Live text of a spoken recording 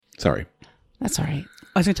Sorry. That's all right.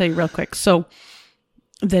 I was going to tell you real quick. So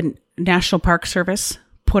the National Park Service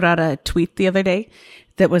put out a tweet the other day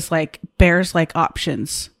that was like, bears like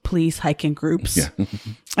options, please hike in groups. Yeah.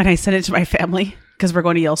 And I sent it to my family because we're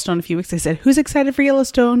going to Yellowstone in a few weeks. I said, who's excited for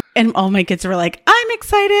Yellowstone? And all my kids were like, I'm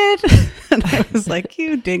excited. And I was like,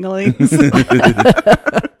 you dinglings.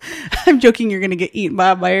 I'm joking, you're going to get eaten by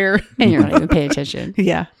a bear. And you're not even paying attention.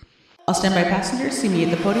 Yeah. I'll stand by passengers. See me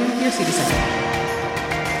at the podium with your seat assignment.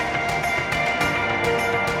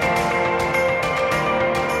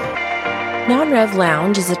 Non-Rev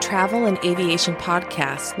Lounge is a travel and aviation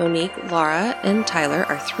podcast. Monique, Lara, and Tyler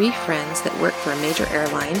are 3 friends that work for a major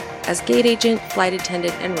airline as gate agent, flight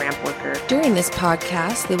attendant, and ramp worker. During this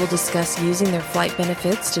podcast, they will discuss using their flight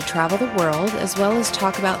benefits to travel the world, as well as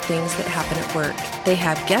talk about things that happen at work. They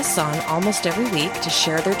have guests on almost every week to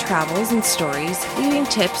share their travels and stories, leaving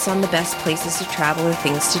tips on the best places to travel or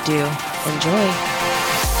things to do. Enjoy!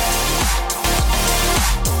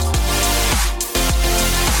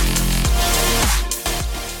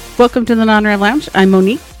 Welcome to the Non-Rev Lounge. I'm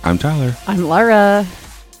Monique. I'm Tyler. I'm Lara.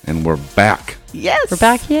 And we're back. Yes. We're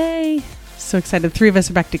back. Yay. So excited. 3 of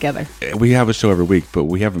us are back together. We have a show every week, but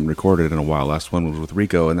we haven't recorded in a while. Last one was with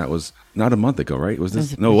Rico, and that was not a month ago, right? Was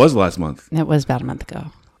this? No, it was last month. It was about a month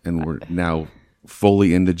ago. And we're now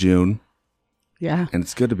fully into June, Yeah. and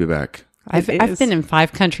it's good to be back. I've is. been in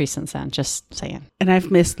 5 countries since then, just saying. And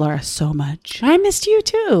I've missed Lara so much. I missed you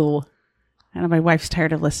too. I know my wife's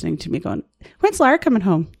tired of listening to me going, when's Lara coming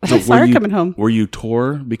home? So When's Lara coming home? Were you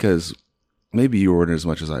tore? Because maybe you weren't as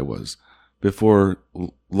much as I was. Before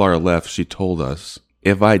Lara left, she told us,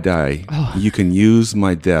 if I die, you can use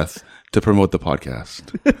my death to promote the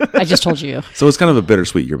podcast. I just told you. So it's kind of a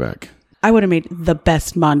bittersweet you're back. I would have made the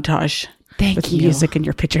best montage Thank with you. music and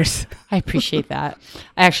your pictures. I appreciate that.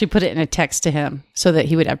 I actually put it in a text to him so that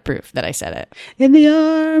he would have proof that I said it. In the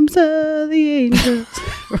arms of the angels.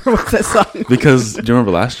 What's that song? Because do you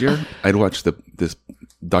remember last year? I'd watched this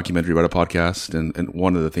documentary about a podcast, and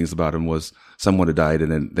one of the things about him was someone had died,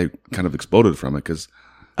 and then they kind of exploded from it.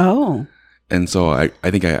 And so I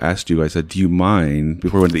think I asked you, I said, do you mind,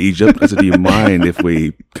 before we went to Egypt, I said, do you mind if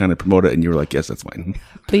we kind of promote it? And you were like, yes, that's fine.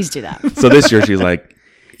 Please do that. So this year she's like,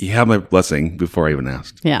 you have my blessing before I even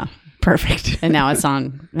asked. Yeah. Perfect. And now it's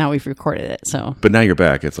on. Now we've recorded it. So But now you're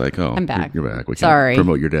back. It's like, oh, I'm back. You're back. We Sorry. can't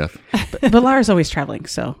promote your death. But Lara's always traveling,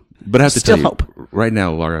 so. But I have to Still tell you, hope. right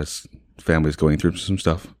now, Lara's family is going through some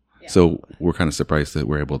stuff. Yeah. So we're kind of surprised that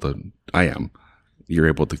you're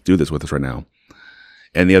able to do this with us right now.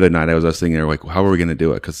 And the other night I was thinking, like, how are we going to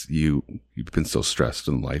do it? Because you've been so stressed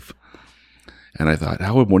in life. And I thought,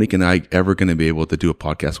 how are Monique and I ever going to be able to do a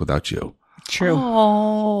podcast without you? True.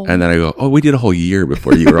 Oh. And then I go, we did a whole year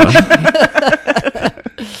before you were on.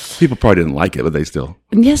 People probably didn't like it, but they still.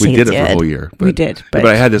 Yes, we they did it for a whole year. We did, but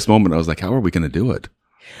I had this moment. I was like, how are we going to do it?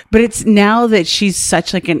 But it's now that she's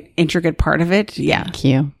such like an intricate part of it. Yeah. Thank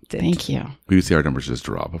you. Thank you. We see our numbers just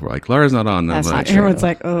drop. We're like, Lara's not on. That's not true. Everyone's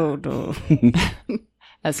like, oh, no.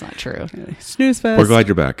 That's not true. Snooze fest. We're glad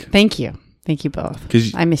you're back. Thank you. Thank you both.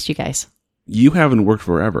 'Cause I missed you guys. You haven't worked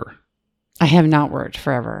forever. I have not worked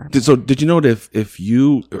forever. So did you know that if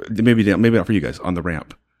you, maybe not for you guys, on the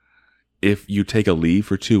ramp, if you take a leave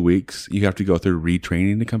for 2 weeks, you have to go through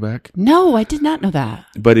retraining to come back? No, I did not know that.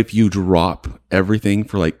 But if you drop everything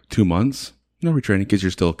for like 2 months, no retraining because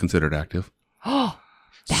you're still considered active. Oh,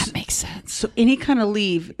 that makes sense. So any kind of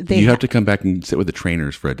leave, You have to come back and sit with the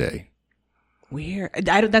trainers for a day. Weird.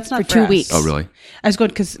 That's not For 2 us. weeks. Oh, really? I was going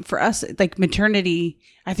because for us, like maternity,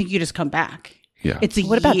 I think you just come back. Yeah. It's a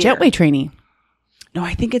What about year. jetway training? No,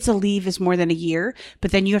 I think it's a leave is more than a year, but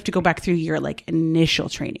then you have to go back through your like initial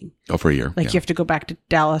training. Oh, for a year. Like yeah. you have to go back to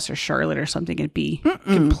Dallas or Charlotte or something and be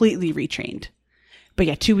completely retrained. But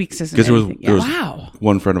yeah, 2 weeks isn't anything. there was Wow.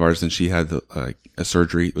 one friend of ours, and she had a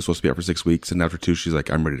surgery. It was supposed to be out for 6 weeks, and after 2, she's like,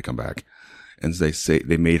 "I'm ready to come back." And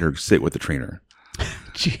they made her sit with the trainer,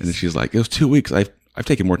 and then she's like, "It was 2 weeks. I've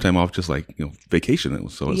taken more time off, just like vacation."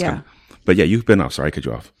 So it's kind of, but yeah, you've been off. Sorry, I cut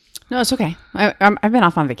you off. No, it's okay. I've been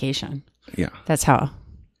off on vacation. Yeah. That's how.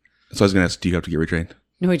 So I was going to ask, do you have to get retrained?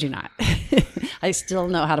 No, I do not. I still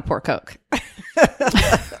know how to pour Coke.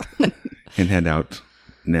 And hand out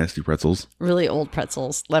nasty pretzels. Really old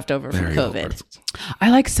pretzels left over from Very old COVID. pretzels. I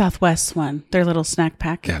like Southwest's one. Their little snack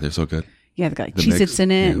pack. Yeah, they're so good. Yeah, they got like The Cheez-Its mix,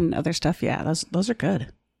 in it yeah. and other stuff. Yeah, those are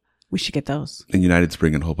good. We should get those. And United's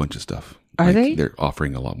bringing a whole bunch of stuff. Are they? They're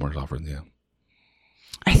offering a lot more offerings, yeah.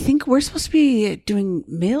 I think we're supposed to be doing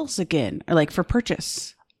meals again, or like for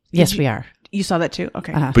purchase. Yes, we are. You saw that too?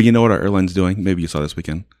 Okay. But you know what our airline's doing? Maybe you saw this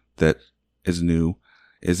weekend that is new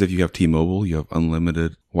is if you have T-Mobile, you have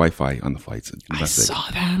unlimited Wi-Fi on the flights. I saw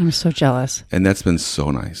that. I'm so jealous. And that's been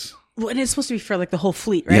so nice. Well, and it's supposed to be for like the whole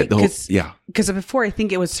fleet, right? Yeah. Because before, I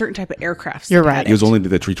think it was certain type of aircrafts. You're right. It was only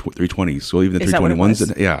the 320s. So even the Is that what it 321s.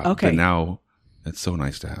 was? Yeah. Okay. But now it's so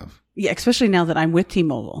nice to have. Yeah, especially now that I'm with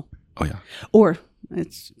T-Mobile. Oh, yeah. Or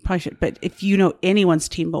it's probably should, but if you know anyone's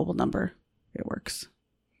T-Mobile number, it works.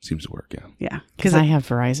 Seems to work, yeah. Yeah. Because I have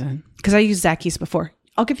Verizon. Because I used Zacky's before.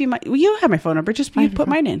 I'll give you you have my phone number. Just you put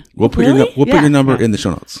mine in. We'll put Really? put your number in the show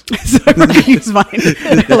notes. So I'm not going to use mine.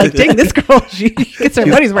 They're like, dang, this girl, she gets her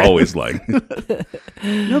money's worth. Always lying.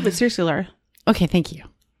 No, but seriously, Lara. Okay, thank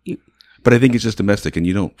you. But I think it's just domestic, and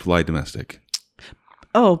you don't fly domestic.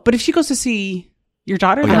 Oh, but if she goes to see your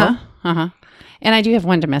daughter, And I do have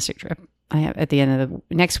one domestic trip. I have at the end of the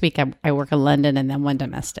next week. I work in London and then one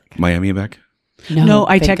domestic. Miami and back? No,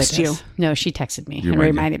 I thank text goodness. No, she texted me You and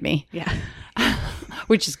reminded reminded me. Yeah.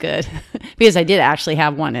 Which is good because I did actually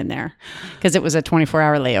have one in there because it was a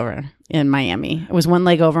 24-hour layover in Miami. It was one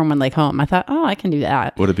leg over and one leg home. I thought, oh, I can do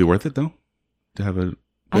that. Would it be worth it, though? To have a...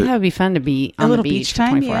 I thought it would be fun to be A on little the beach beach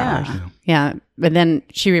time, for 24 yeah. hours. Yeah. But then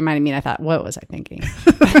she reminded me and I thought, what was I thinking?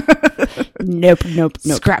 Nope.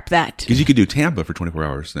 Scrap that. Because you could do Tampa for 24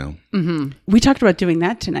 hours now. We talked about doing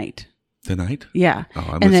that tonight. Tonight? Yeah. Oh,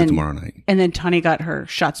 I missed it tomorrow night. And then Tani got her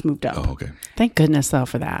shots moved up. Oh, okay. Thank goodness, though,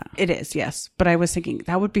 for that. It is, yes. But I was thinking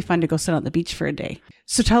that would be fun to go sit on the beach for a day.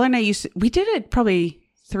 So Tyler and I we did it probably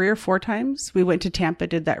 3 or 4 times. We went to Tampa,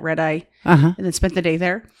 did that red eye, and then spent the day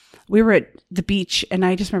there. We were at the beach, and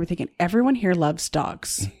I just remember thinking, everyone here loves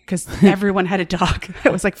dogs because everyone had a dog.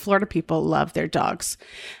 It was like Florida people love their dogs.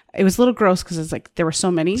 It was a little gross because it's like there were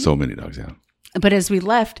so many. So many dogs, yeah. But as we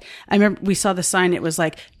left, I remember we saw the sign. It was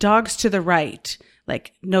like dogs to the right,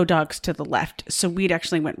 like no dogs to the left. So we'd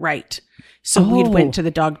actually went right. So we went to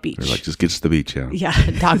the dog beach. They're like, just get to the beach, yeah.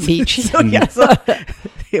 Yeah. Dog beach. So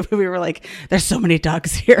we were like, there's so many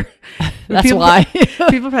dogs here. That's why.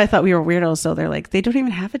 People probably thought we were weirdos. So they're like, they don't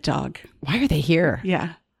even have a dog. Why are they here?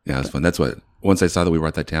 Yeah. Yeah, it's fun. That's what, once I saw that we were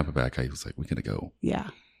at that Tampa back, I was like, we're going to go. Yeah.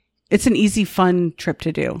 It's an easy, fun trip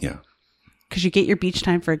to do. Yeah. Because you get your beach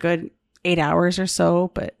time for a good 8 hours or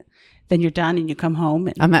so, but then you're done and you come home.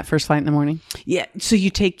 And, I'm at first flight in the morning. yeah. So you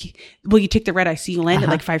take the red eye. So you land at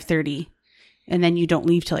like 5:30 and then you don't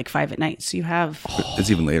leave till like 5 at night. So you have.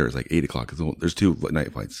 It's even later. It's like 8 o'clock. There's 2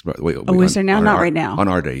 night flights. Wait, is there now? Not right now. On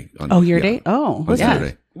our day. Your day? Oh, on yeah.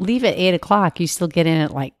 Saturday. Leave at 8 o'clock. You still get in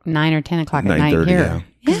at like 9 or 10 o'clock at night 9:30, here. yeah.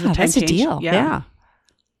 Because of the Yeah, time that's a change. deal. Yeah. Yeah.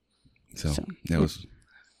 So that was,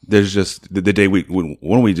 there's just the day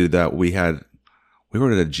when we did that, we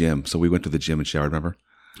were at a gym. So we went to the gym and showered, remember?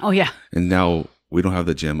 Oh, yeah. And now we don't have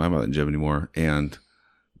the gym. I'm not in the gym anymore. And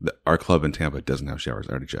our club in Tampa doesn't have showers.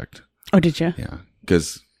 I already checked. Oh, did you? Yeah.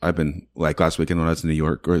 Because I've been, like last weekend when I was in New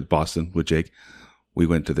York or Boston with Jake, we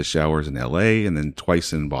went to the showers in LA and then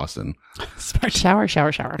twice in Boston. Smart. Shower.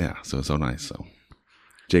 Yeah. So it's so nice. So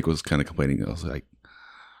Jake was kind of complaining. I was like,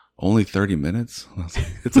 only 30 minutes? I was like,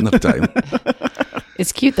 it's enough time.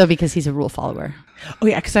 It's cute, though, because he's a rule follower. Oh,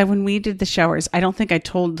 yeah. Because when we did the showers, I don't think I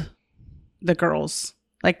told the girls,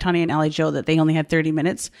 like Tani and Allie Joe, that they only had 30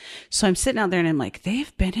 minutes. So I'm sitting out there and I'm like,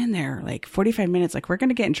 they've been in there like 45 minutes. Like, we're going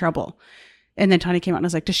to get in trouble. And then Tani came out and I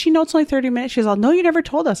was like, does she know it's only 30 minutes? She's all, no, you never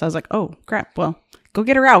told us. I was like, oh, crap. Well, go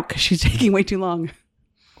get her out because she's taking way too long.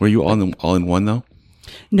 Were you all in one, though?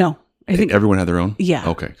 No. I think everyone had their own? Yeah.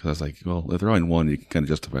 Okay. Because I was like, well, if they're all in one, you can kind of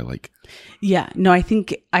justify like. Yeah. No, I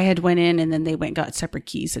think I had went in and then they went and got separate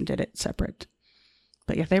keys and did it separate.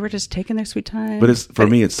 But yeah, they were just taking their sweet time. But for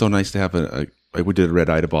me, it's so nice to have like we did a red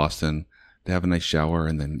eye to Boston, to have a nice shower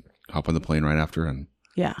and then hop on the plane right after. And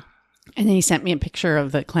yeah. And then he sent me a picture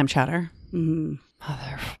of the clam chowder. Mm-hmm.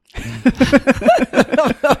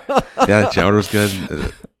 yeah, the shower was good.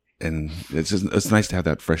 And it's nice to have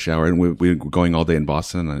that fresh shower. And we were going all day in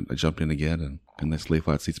Boston. And I jumped in again and nice lay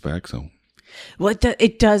flat seats back. So. Well,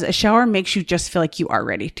 it does. A shower makes you just feel like you are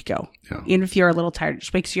ready to go. Yeah. Even if you're a little tired, it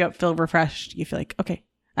just wakes you up, feel refreshed. You feel like, okay,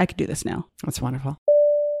 I could do this now. That's wonderful.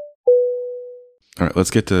 All right,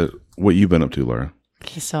 let's get to what you've been up to, Lara.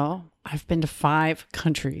 Okay, so I've been to 5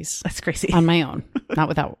 countries. That's crazy. On my own, not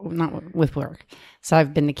with work. So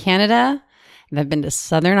I've been to Canada, and I've been to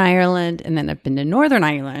Southern Ireland, and then I've been to Northern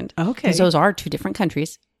Ireland. Okay. Because those are 2 different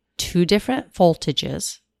countries, 2 different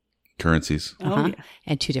voltages. Currencies. Oh, yeah.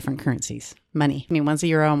 And 2 different currencies. Money. I mean, one's a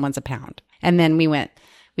euro and one's a pound. And then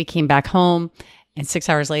we came back home, and 6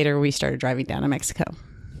 hours later, we started driving down to Mexico.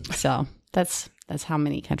 So that's how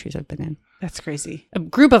many countries I've been in. That's crazy. A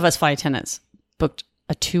group of us flight attendants booked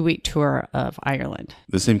a 2-week tour of Ireland.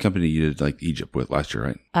 The same company you did like Egypt with last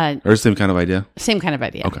year, right? Or the same kind of idea? Same kind of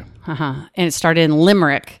idea. Okay. And it started in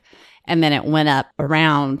Limerick. And then it went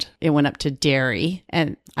up to Derry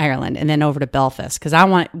and Ireland, and then over to Belfast.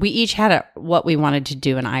 Because we each had what we wanted to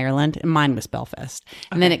do in Ireland, and mine was Belfast.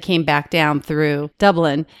 And then it came back down through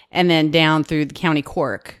Dublin and then down through the County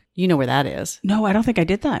Cork. You know where that is. No, I don't think I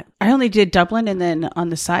did that. I only did Dublin and then on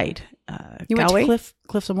the side, You Galway? went to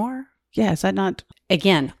Cliffs of Moher? Yeah, is that not?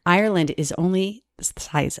 Again, Ireland is only the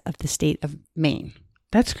size of the state of Maine.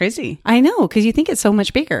 That's crazy. I know, because you think it's so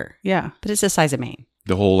much bigger, Yeah. but it's the size of Maine.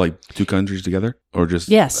 The whole like two countries together, or just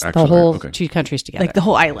Yes, actual- the whole okay. two countries together. Like the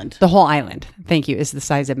whole island. The whole island, thank you, is the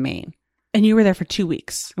size of Maine. And you were there for 2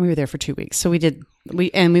 weeks. We were there for 2 weeks. So we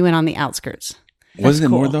went on the outskirts. Wasn't it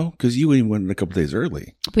cool. more though? Because you even went a couple days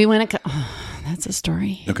early. We went, that's a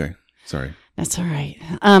story. Okay, sorry. That's all right.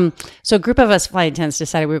 So a group of us flight attendants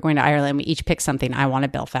decided we were going to Ireland. We each picked something. I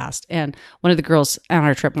wanted Belfast. And one of the girls on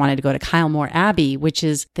our trip wanted to go to Kylemore Abbey, which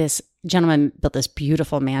is this gentleman built this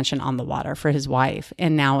beautiful mansion on the water for his wife.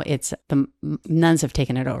 And now the nuns have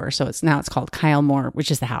taken it over. So it's called Kylemore,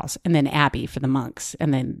 which is the house, and then Abbey for the monks,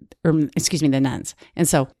 and then, the nuns. And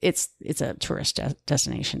so it's a tourist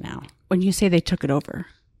destination now. When you say they took it over,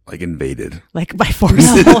 Like invaded. like by force.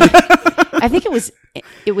 I think it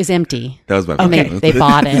was empty. That was my And point. they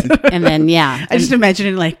bought it. And then, yeah. I just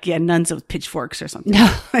imagine nuns with pitchforks or something.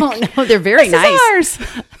 No, they're very This nice. is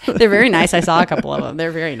ours. They're very nice. I saw a couple of them.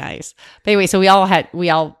 They're very nice. But anyway, so we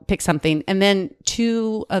all picked something, and then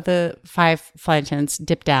 2 of the 5 flight attendants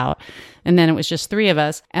dipped out, and then it was just 3 of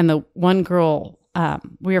us. And the one girl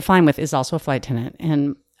we were flying with is also a flight attendant.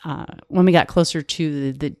 And when we got closer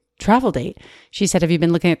to the travel date, she said, "Have you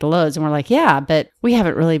been looking at the loads?" And we're like, "Yeah, but we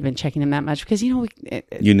haven't really been checking them that much because You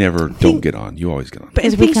never don't get on. You always get on. But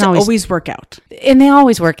we things can always work out. and they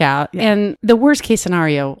always work out. And the worst case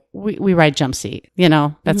scenario, we ride jump seat,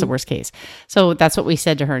 that's the worst case. So that's what we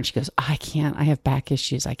said to her. And she goes, I can't, I have back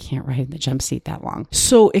issues. I can't ride in the jump seat that long.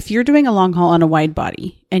 So if you're doing a long haul on a wide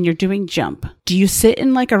body and you're doing jump, do you sit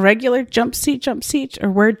in like a regular jump seat,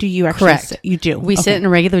 or where do you actually Correct. sit? You do. We sit in a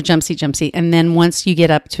regular jump seat. And then once you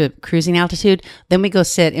get up to cruising altitude, then we go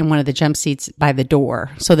sit in one of the jump seats by the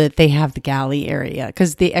door so that they have the galley area,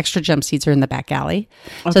 because the extra jump seats are in the back galley.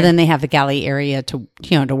 Okay. So then they have the galley area to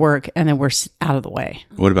work, and then we're out of the way.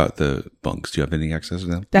 What about the bunks? Do you have any access to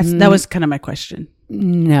them? That was kind of my question.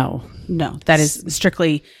 No, That is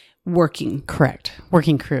strictly working. correct.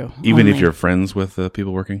 Working crew. Even if only. you're friends with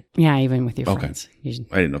people working? Yeah, even with your Okay. friends. I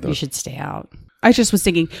didn't know that. You should stay out. I just was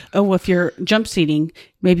thinking, if you're jump seating,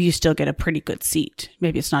 maybe you still get a pretty good seat.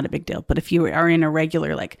 Maybe it's not a big deal. But if you are in a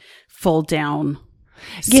regular, like full down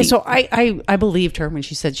seat. Yeah, so I believed her when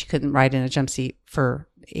she said she couldn't ride in a jump seat for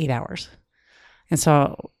 8 hours. And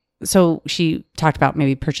so she talked about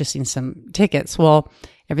maybe purchasing some tickets. Well,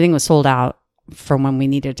 everything was sold out from when we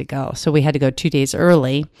needed to go. So we had to go 2 days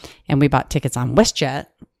early, and we bought tickets on WestJet,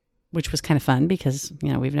 which was kind of fun because,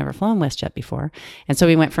 we've never flown WestJet before. And so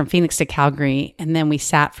we went from Phoenix to Calgary, and then we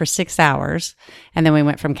sat for 6 hours, and then we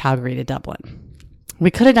went from Calgary to Dublin.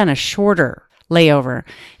 We could have done a shorter layover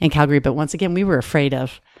in Calgary, but once again, we were afraid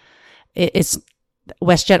of it's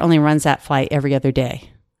WestJet only runs that flight every other day.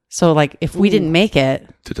 So like if we didn't make it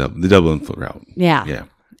To the Dublin route. Yeah. Yeah.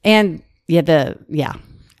 And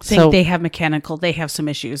so they have they have some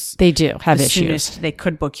issues. they do have The issues. soonest they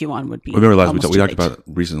could book you on would be. Remember last almost we talked too late. about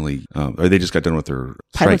recently, or they just got done with their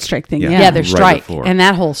Pilot strike thing, Yeah, their right strike before. and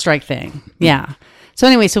that whole strike thing. Yeah. So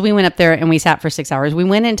anyway, so we went up there and we sat for 6 hours. We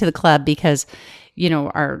went into the club because,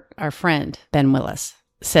 our friend Ben Willis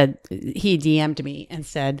said, he DM'd me and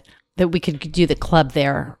said that we could do the club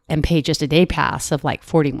there and pay just a day pass of like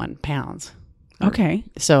 41 pounds. Okay.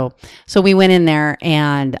 So we went in there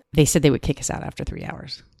and they said they would kick us out after 3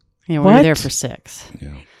 hours. We were What? there for 6.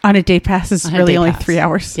 Yeah. On a day pass is On a really day only pass. 3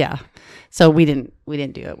 hours. Yeah. So we didn't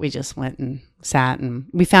do it. We just went and sat, and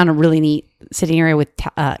we found a really neat sitting area with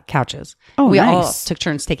couches. Oh, we all nice. took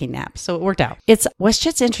turns taking naps. So it worked out.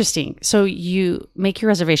 WestJet's interesting. So you make your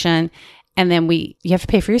reservation, and then you have to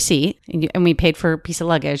pay for your seat, and we paid for a piece of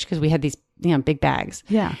luggage because we had these, big bags.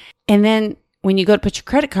 Yeah. And then when you go to put your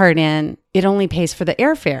credit card in, it only pays for the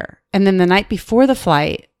airfare. And then the night before the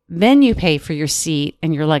flight, then you pay for your seat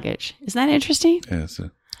and your luggage. Isn't that interesting? Yeah,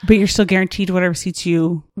 so But you're still guaranteed whatever seats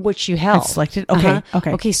you Which you held. had selected. Okay.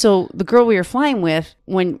 Okay. Okay. So the girl we were flying with,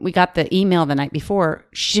 when we got the email the night before,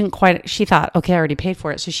 she thought, okay, I already paid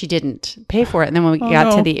for it. So she didn't pay for it. And then when we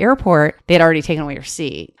got to the airport, they had already taken away her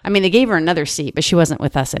seat. I mean, they gave her another seat, but she wasn't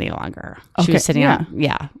with us any longer. She Okay, was sitting yeah. on,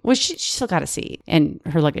 yeah. Well, she still got a seat and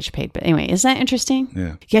her luggage paid. But anyway, isn't that interesting?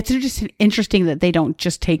 yeah. Yeah, it's just interesting that they don't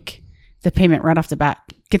just take the payment right off the bat.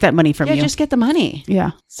 Get that money from Yeah, you. just get the money.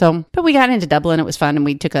 Yeah. So, but we got into Dublin. It was fun. And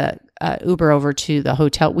we took a Uber over to the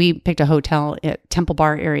hotel. We picked a hotel at Temple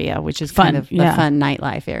Bar area, which is kind of a fun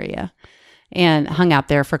nightlife area, and hung out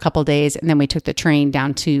there for a couple of days. And then we took the train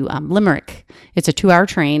down to Limerick. It's a 2-hour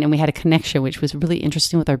train. And we had a connection, which was really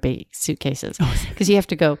interesting with our big suitcases. Because you have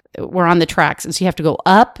to go, we're on the tracks. And so you have to go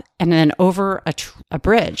up and then over a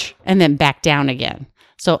bridge and then back down again.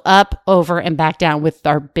 So up, over, and back down with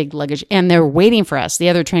our big luggage. And they're waiting for us. The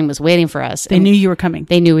other train was waiting for us. They knew you were coming.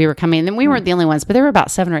 They knew we were coming. And then we weren't the only ones, but there were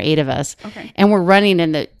about 7 or 8 of us. Okay. And we're running,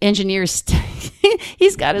 and the engineer's,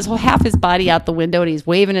 he's got half his body out the window, and he's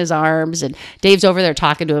waving his arms. And Dave's over there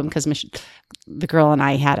talking to him because the girl and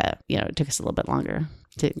I it took us a little bit longer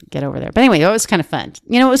to get over there. But anyway, it was kind of fun.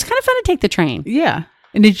 It was kind of fun to take the train. Yeah.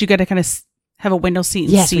 And did you get to kind of have a window seat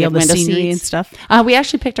and see all the scenery and stuff? We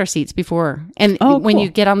actually picked our seats before. And when you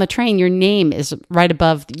get on the train, your name is right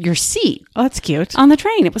above your seat. Oh, that's cute. On the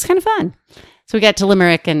train. It was kind of fun. So we got to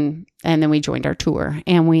Limerick and then we joined our tour.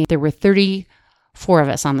 And there were 34 of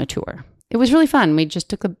us on the tour. It was really fun. We just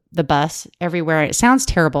took the bus everywhere. It sounds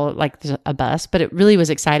terrible, like a bus, but it really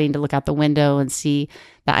was exciting to look out the window and see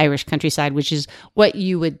the Irish countryside, which is what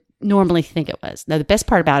you would normally think it was. Now, the best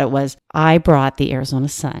part about it was I brought the Arizona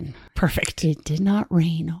sun. Perfect. It did not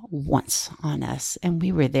rain once on us, and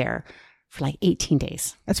we were there for like 18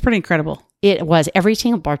 days. That's pretty incredible. It was. Every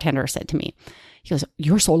single bartender said to me, he goes,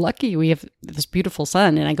 "You're so lucky. We have this beautiful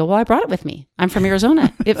sun." And I go, "Well, I brought it with me. I'm from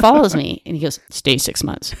Arizona. It follows me." And he goes, "Stay 6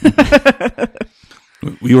 months."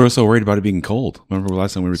 We were so worried about it being cold. Remember the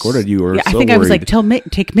last time we recorded, you were so I think worried. I was like,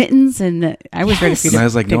 take mittens, and I was ready for you to And I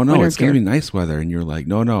was like, no, it's going to gear. be nice weather. And you're like,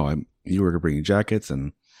 no, you were bringing jackets.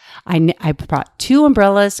 And I brought 2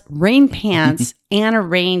 umbrellas, rain pants, and a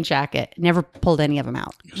rain jacket. Never pulled any of them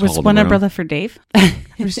out. just Was hauled one them around. umbrella for Dave? I'm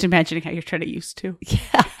just imagining how you're trying to use 2.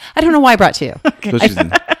 Yeah, I don't know why I brought 2. So she's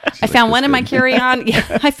I found one in my carry-on.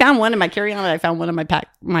 Yeah, I found one in my carry-on, and I found one in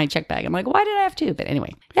my check bag. I'm like, why did I have 2? But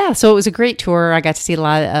anyway, yeah. So it was a great tour. I got to see a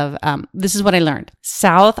lot of. This is what I learned.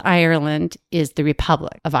 South Ireland is the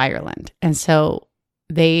Republic of Ireland, and so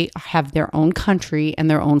they have their own country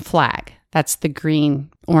and their own flag. That's the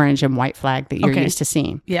green, orange, and white flag that you're used to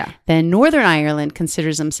seeing. Yeah. Then Northern Ireland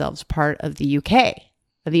considers themselves part of the UK,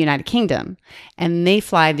 of the United Kingdom, and they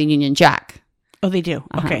fly the Union Jack. Oh, they do.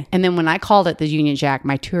 Uh-huh. Okay. And then when I called it the Union Jack,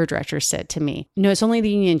 my tour director said to me, "No, it's only the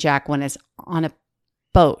Union Jack when it's on a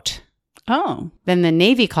boat." Oh. Then the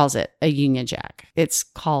Navy calls it a Union Jack. It's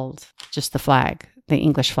called just the flag, the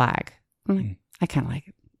English flag. I'm like, I kind of like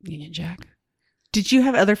it, Union Jack. Did you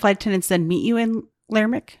have other flight attendants then meet you in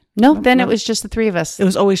Limerick? No, then it was just the 3 of us. It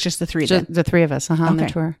was always just the 3 then. The 3 of us on the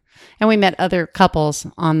Okay. tour. And we met other couples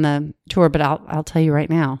on the tour, but I'll tell you right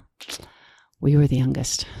now, we were the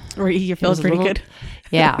youngest. Or you feeling was a pretty little- good?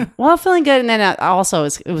 Yeah. Well, feeling good. And then also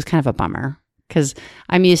it was kind of a bummer because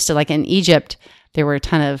I'm used to, like, in Egypt, there were a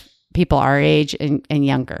ton of people our age and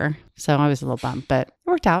younger. So I was a little bummed, but it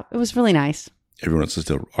worked out. It was really nice. everyone else is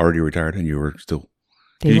still already retired and you were still.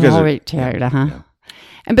 They you were guys all are- retired, uh-huh. Yeah.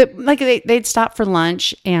 And but like they'd stop for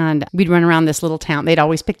lunch and we'd run around this little town. They'd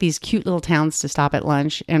always pick these cute little towns to stop at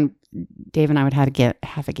lunch. And Dave and I would have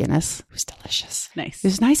a Guinness. It was delicious. Nice. It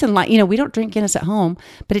was nice and light. You know, we don't drink Guinness at home,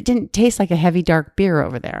 but it didn't taste like a heavy dark beer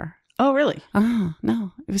over there. Oh, really? Oh,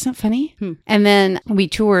 no. It wasn't funny. Hmm. And then we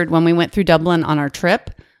toured when we went through Dublin on our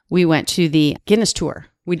trip. We went to the Guinness tour.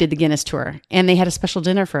 We did the Guinness tour and they had a special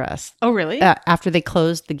dinner for us. Oh, really? After they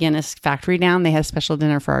closed the Guinness factory down, they had a special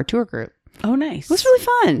dinner for our tour group. Oh, nice. It was really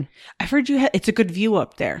fun. I've heard it's a good view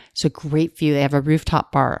up there. It's a great view. They have a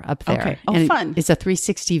rooftop bar up there. Okay. Oh, and fun. It's a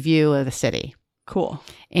 360 view of the city. Cool.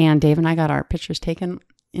 And Dave and I got our pictures taken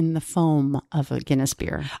in the foam of a Guinness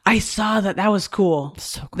beer. I saw that. That was cool.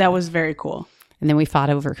 So cool. That was very cool. And then we fought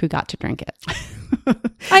over who got to drink it.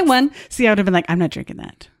 I won. See, I would have been like, I'm not drinking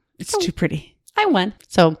that. It's too pretty. I won.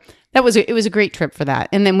 So it was a great trip for that.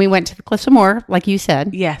 And then we went to the Cliffs of Moher, like you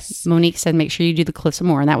said. Yes. Monique said, make sure you do the Cliffs of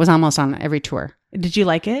Moher. And that was almost on every tour. Did you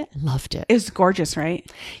like it? Loved it. It was gorgeous, right?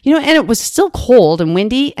 You know, and it was still cold and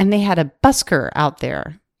windy. And they had a busker out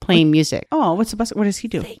there playing music. Oh, what's the bus? What does he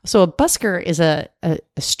do? So a busker is a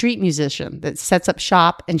street musician that sets up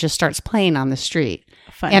shop and just starts playing on the street.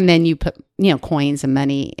 Fun. And then you put, coins and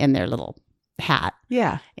money in their little hat.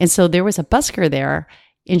 Yeah. And so there was a busker there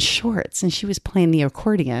in shorts and she was playing the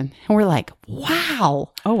accordion. And we're like,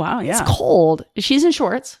 wow. Oh, wow. Yeah. It's cold. She's in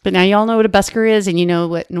shorts. But now y'all know what a busker is and you know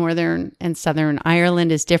what Northern and Southern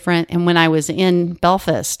Ireland is different. And when I was in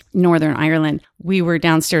Belfast, Northern Ireland, we were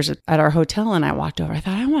downstairs at our hotel and I walked over. I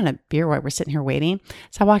thought, I want a beer while we're sitting here waiting.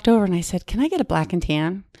 So I walked over and I said, can I get a black and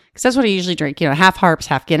tan? because that's what I usually drink, half Harps,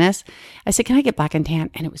 half Guinness. I said, can I get black and tan?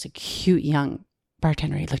 And it was a cute young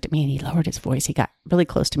bartender. He looked at me and he lowered his voice. He got really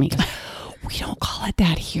close to me. He goes, we don't call it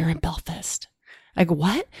that here in Belfast. I go,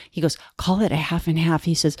 what? He goes, call it a half and half.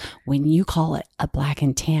 He says, when you call it a black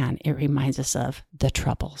and tan, it reminds us of the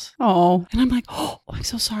Troubles. Oh. And I'm like, oh, I'm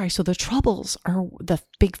so sorry. So the Troubles are the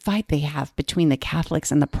big fight they have between the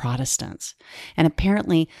Catholics and the Protestants. And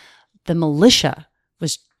apparently the militia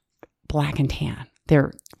was black and tan.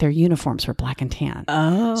 Their uniforms were black and tan.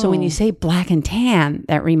 Oh. So when you say black and tan,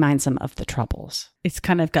 that reminds them of the Troubles. It's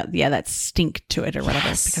kind of got, that stink to it or whatever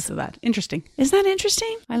Yes. because of that. Interesting. Isn't that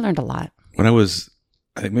interesting? I learned a lot. When I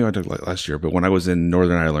think maybe I took like last year, but when I was in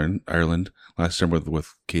Northern Ireland last summer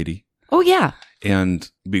with Katie, Oh, yeah. and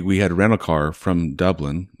we had a rental car from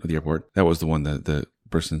Dublin at the airport. That was the one that the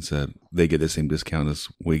person said they get the same discount as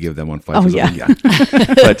we give them on flights. Oh, yeah.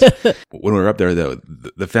 But when we were up there,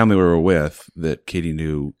 the family we were with that Katie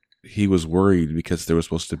knew, he was worried because there was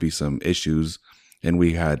supposed to be some issues, and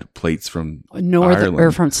we had plates from Ireland.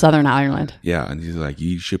 Or from Southern Ireland. Yeah, and he's like,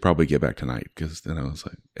 you should probably get back tonight, because then I was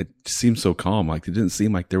like, it seemed so calm. Like, it didn't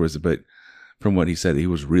seem like there was but from what he said, he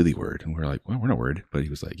was really worried. And we're like, well, we're not worried. But he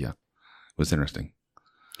was like, yeah, it was interesting.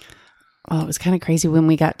 Oh, it was kind of crazy. When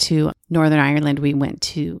we got to Northern Ireland, we went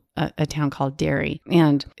to a town called Derry,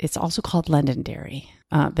 and it's also called Londonderry,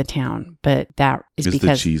 the town. But that is Is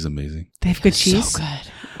because the cheese amazing? They have good cheese. so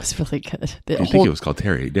good. It was really good. I think it was called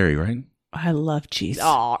Derry, right? I love cheese.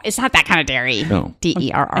 Oh, it's not that kind of dairy. No.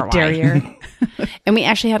 Derry. Derrier. And we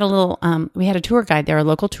actually had we had a tour guide there, a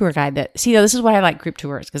local tour guide that, this is why I like group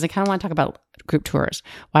tours, because I kind of want to talk about group tours,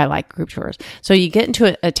 why I like group tours. So you get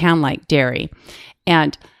into a town like Derry,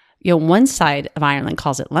 and one side of Ireland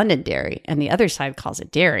calls it Londonderry and the other side calls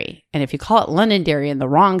it Derry. And if you call it Londonderry and the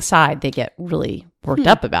wrong side, they get really worked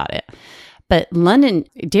up about it. But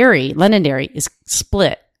Londonderry is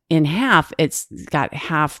split in half. It's got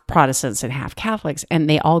half Protestants and half Catholics, and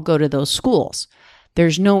they all go to those schools.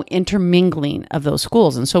 There's no intermingling of those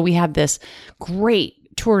schools. And so we had this great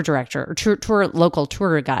tour director, or local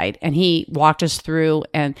tour guide, and he walked us through,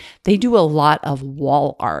 and they do a lot of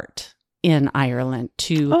wall art in Ireland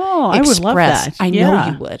to express. I would love that.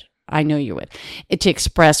 I know you would. To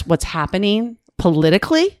express what's happening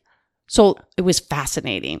politically. So it was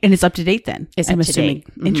fascinating. And it's up to date then. It's I'm up to assuming. date.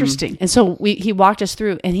 Mm-hmm. Interesting. And so he walked us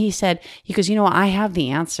through, and he goes, I have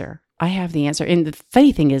the answer. And the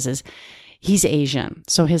funny thing is he's Asian.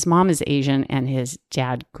 So his mom is Asian and his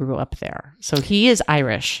dad grew up there. So he is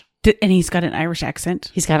Irish. And he's got an Irish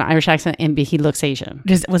accent. He's got an Irish accent, and he looks Asian.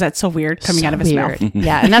 Was that so weird coming out of his mouth?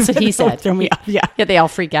 Yeah, and that's what he said. Throw me off. Yeah. Yeah, they all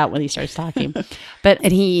freak out when he starts talking.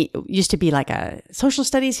 And he used to be like a social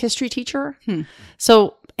studies history teacher.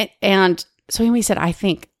 So he said, I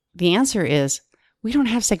think the answer is we don't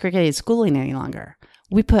have segregated schooling any longer.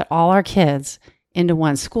 We put all our kids into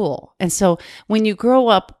one school. And so when you grow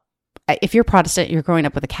up, if you're Protestant, you're growing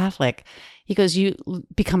up with a Catholic, he goes, you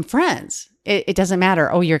become friends. It doesn't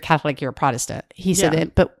matter. Oh, you're Catholic, you're a Protestant. He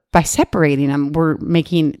said, but by separating them, we're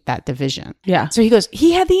making that division. Yeah. So he goes,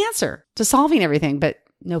 he had the answer to solving everything, but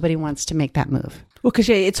nobody wants to make that move. Well, because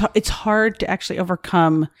it's hard to actually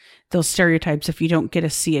overcome those stereotypes if you don't get to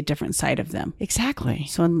see a different side of them. Exactly.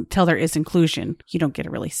 So until there is inclusion, you don't get to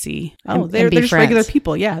really see, And they're be just friends. regular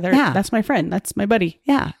people. Yeah, that's my friend. That's my buddy.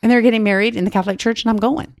 Yeah. And they're getting married in the Catholic Church, and I'm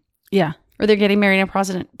going. Yeah. Or they're getting married in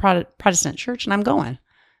a Protestant church, and I'm going.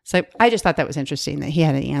 So I just thought that was interesting that he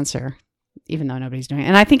had the answer, even though nobody's doing it.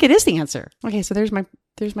 And I think it is the answer. Okay, so there's my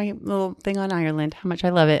little thing on Ireland, how much I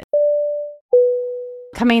love it.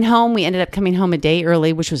 Coming home, we ended up coming home a day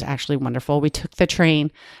early, which was actually wonderful. We took the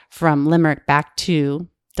train from Limerick back to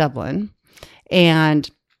Dublin. And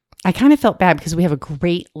I kind of felt bad because we have a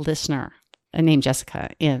great listener named Jessica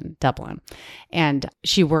in Dublin, and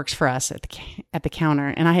she works for us at the counter.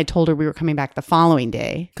 And I had told her we were coming back the following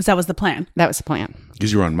day Because that was the plan. That was the plan.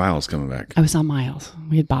 Because you were on miles coming back. I was on miles.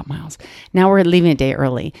 We had bought miles. Now we're leaving a day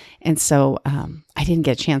early, and so I didn't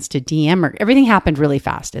get a chance to DM her. Everything happened really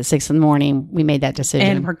fast. At 6 a.m, we made that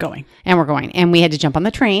decision, And we're going. and we had to jump on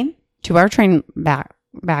the train, 2-hour train back,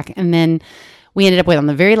 and then we ended up with on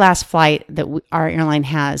the very last flight that our airline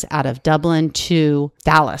has out of Dublin to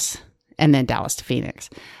Dallas. And then Dallas to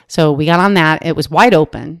Phoenix. So we got on that. It was wide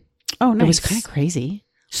open. Oh, nice. It was kind of crazy.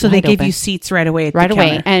 So they gave you seats right away at right the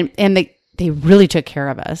away. counter. And they really took care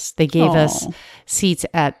of us. They gave us Aw. seats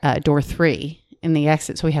at door 3 in the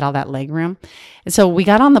exit. So we had all that leg room. And so we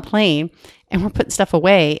got on the plane and we're putting stuff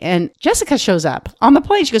away. And Jessica shows up on the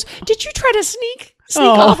plane. She goes, "Did you try to sneak sneak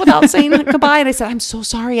off without saying goodbye. And I said, I'm so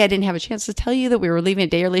sorry. I didn't have a chance to tell you that we were leaving a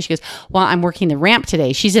day early. She goes, well, I'm working the ramp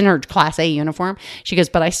today. She's in her Class A uniform. She goes,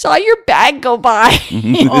 but I saw your bag go by.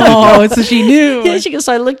 Oh, so she knew. Yeah, she goes,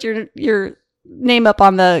 so I looked your name up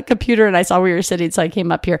on the computer and I saw where you were sitting, so I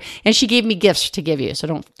came up here, and she gave me gifts to give you,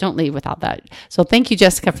 so don't leave without that. So thank you,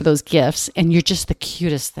 Jessica, for those gifts, and you're just the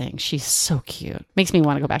cutest thing. She's so cute. Makes me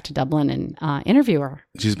want to go back to Dublin and interview her.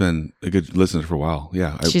 She's been a good listener for a while.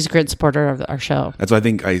 Yeah, She's a great supporter of our show. that's why I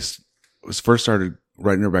think I was first started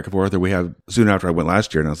writing her back and forth, or we have soon after I went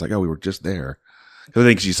last year, and I was like, oh, we were just there. I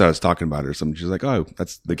think she saw us talking about it or something. She's like, oh,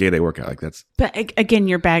 that's the gay day workout. Like that's. But again,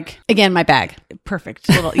 your bag, Again, my bag. perfect.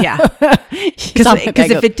 Little, yeah. She saw my Because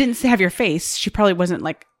bag if up. it didn't have your face, she probably wasn't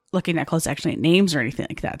like looking that close actually at names or anything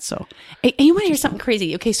like that. So And you want to hear something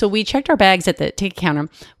crazy? Okay, so we checked our bags at the ticket counter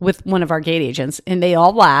with one of our gate agents, and they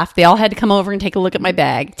all laughed. They all had to come over and take a look at my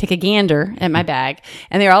bag, take a gander at my bag,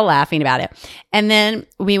 and they were all laughing about it. And then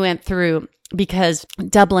we went through, because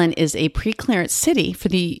Dublin is a pre-clearance city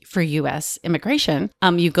for U.S. immigration.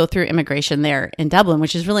 You go through immigration there in Dublin,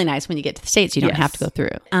 which is really nice. When you get to the States, you don't Yes. have to go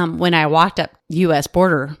through. When I walked up, U.S.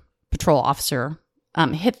 Border Patrol officer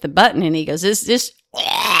hit the button, and he goes, "Is this?"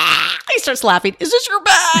 He starts laughing. Is this your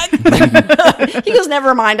bag? He goes,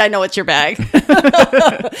 never mind. I know it's your bag.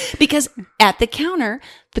 Because at the counter,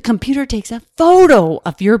 the computer takes a photo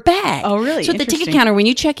of your bag. Oh, really? So at the ticket Interesting. counter, when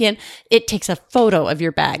you check in, it takes a photo of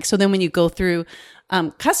your bag. So then when you go through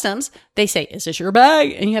customs, they say, is this your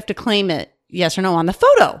bag? And you have to claim it, yes or no, on the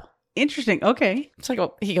photo. interesting. Okay. It's like,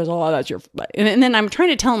 oh, he goes, oh, that's your bag. And then I'm trying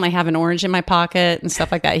to tell him I have an orange in my pocket and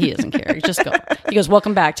stuff like that. He doesn't care. Just go. He goes,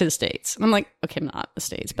 welcome back to the States. And I'm like, okay, I'm not the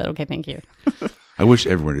States, but okay, thank you. I wish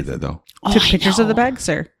everyone did that though. Took I pictures of the know. bag,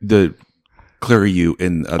 sir. The clear you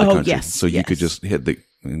in other Oh, countries, yes, so you could yes. just hit the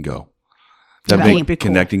and go. That That would make be cool.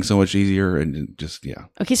 connecting so much easier, and just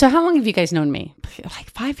Okay, so how long have you guys known me?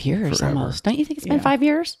 Like 5 years Forever. almost. Don't you think it's been Yeah. 5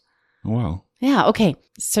 years? oh, wow. Yeah, okay.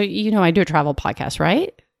 So I do a travel podcast,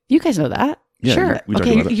 right? You guys know that. Yeah, sure. we talked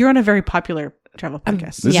Okay. about it. You're on a very popular travel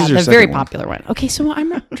podcast. This yeah, is your the very second one. popular one. Okay, so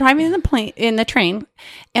I'm driving in the train,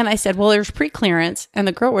 and I said, well, there's pre-clearance, and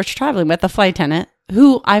the girl we're traveling with, the flight attendant,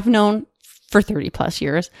 who I've known for 30 plus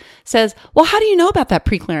years, says, well, how do you know about that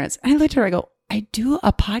pre-clearance? And I looked at her, I go, I do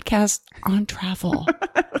a podcast on travel.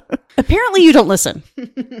 Apparently you don't listen.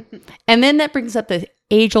 And then that brings up the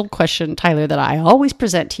age-old question, Tyler, that I always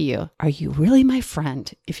present to you. Are you really my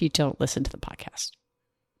friend if you don't listen to the podcast?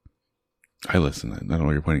 I listen. I don't know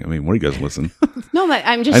what you're pointing. I mean, what do you guys listen? No, but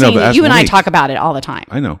I'm I just know, saying but that ask you and I Monique. talk about it all the time.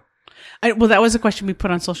 I know. Well, that was a question we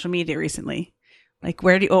put on social media recently. Like,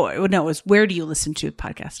 where do you listen to a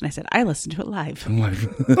podcast? And I said, I listen to it live. I'm like,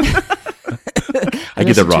 I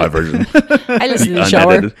get the listen raw to it. version. I listen in the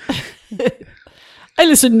shower. Unedited. I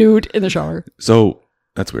listen nude in the shower. So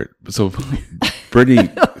that's weird. So Brittany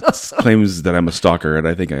claims that I'm a stalker, and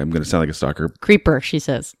I think I'm going to sound like a stalker. Creeper, she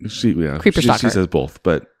says. Creeper she stalker. says both,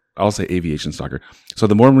 but I'll say aviation stalker. So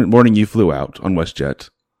the morning you flew out on WestJet,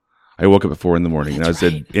 I woke up at 4 a.m, and I was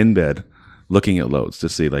in bed looking at loads to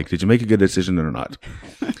see, like, did you make a good decision or not?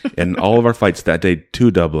 And all of our flights that day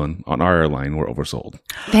to Dublin on our airline were oversold.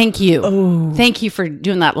 Thank you. Oh. Thank you for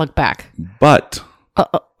doing that look back. But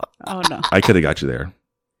Oh, no. I could have got you there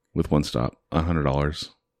with one stop, $100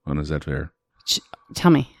 on a Zed fare.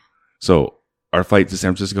 Tell me. So our flight to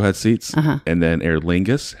San Francisco had seats, Uh-huh. and then Aer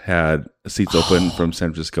Lingus had seats open from San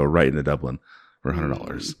Francisco right into Dublin for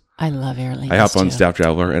 $100. I love Aer Lingus I hopped on too. Staff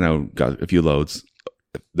Traveler, and I got a few loads.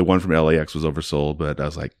 The one from LAX was oversold, but I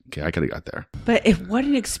was like, okay, I could have got there. But what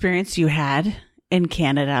an experience you had in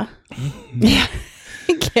Canada. Yeah.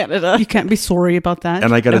 In Canada. You can't be sorry about that.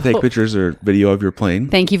 And I got to take pictures or video of your plane.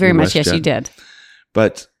 Thank you very in much. Yes, WestJet. you did.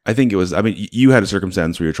 But I think it was, I mean, you had a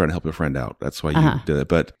circumstance where you're trying to help your friend out. That's why you Uh-huh. did it.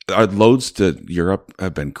 But our loads to Europe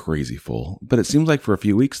have been crazy full. But it seems like for a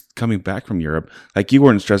few weeks coming back from Europe, like you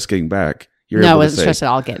weren't stressed getting back. You're No, I able to wasn't say, stressed at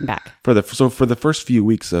all getting back. for the first few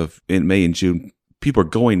weeks in May and June, people are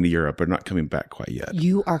going to Europe but not coming back quite yet.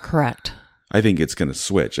 You are correct. I think it's going to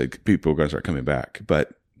switch. Like, people are going to start coming back,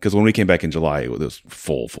 but because when we came back in July, it was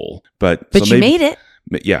full. But But so you maybe, made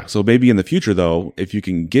it. yeah. So maybe in the future, though, if you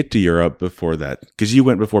can get to Europe before that, because you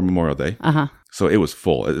went before Memorial Day, Uh-huh. so it was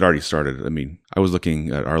full. It already started. I mean, I was looking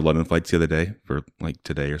at our London flights the other day for like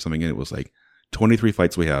today or something, and it was like 23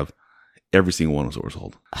 flights we have. Every single one was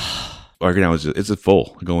oversold. Right now, it's a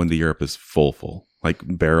full. Going to Europe is full. Like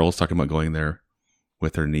Beryl's talking about going there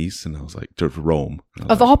with her niece, and I was like, to Rome. And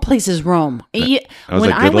I was Of all places, Rome. Yeah, I was when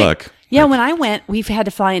like, good went- luck. Yeah, Like, when I went, we've had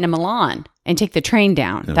to fly into Milan and take the train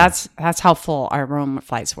down. Yeah. That's how full our Rome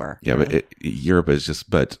flights were. yeah, but Europe is just.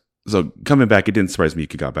 But so coming back, it didn't surprise me you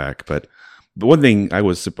got back. But one thing I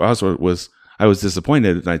was surprised was I was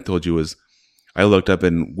disappointed, and I told you I looked up,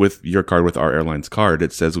 and with your card, with our airline's card,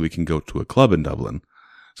 it says we can go to a club in Dublin.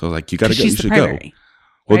 So I was like, you got to go. You should primary, go.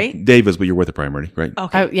 Well, right? Dave is, but you're with the primary, right?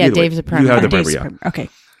 Okay. Oh, yeah, Either way, Dave's a primary. You have the Dave's primary, yeah. Okay.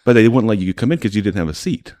 But they wouldn't let you come in because you didn't have a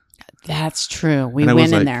seat. That's true. We And I went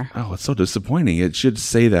was in like, there. oh, it's so disappointing. It should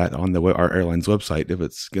say that on our airline's website. If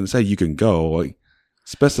it's going to say you can go, like,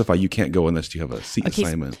 specify you can't go unless you have a seat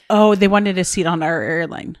assignment. Oh, they wanted a seat on our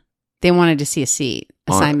airline. They wanted to see a seat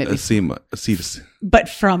assignment. A seat. But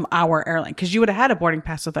from our airline, because you would have had a boarding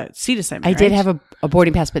pass with a seat assignment. I did right? have a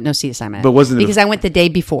boarding pass, but no seat assignment. But wasn't it because I went the day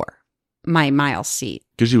before my Miles seat?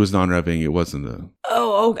 Because she was non-revving, it wasn't a...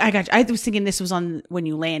 Oh, I got you. I was thinking this was on when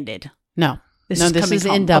you landed. No. This coming is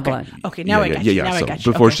home. in Dublin. Okay, now I got you. Now I so got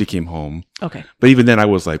you. before Okay. she came home. Okay. But even then I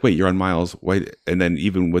was like, wait, you're on Miles. Wait. And then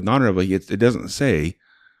even with non-revving, it doesn't say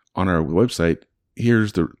on our website,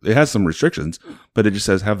 it has some restrictions, but it just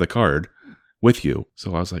says have the card with you.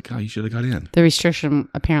 So I was like, oh, you should have got in. The restriction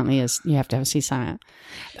apparently is you have to have a seat assignment.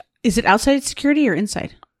 Is it outside security or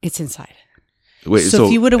inside? It's inside. Wait, So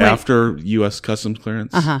if you would've went- after U.S. Customs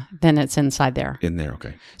clearance? Then it's inside there. In there,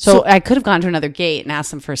 okay. So I could have gone to another gate and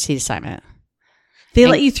asked them for a seat assignment. They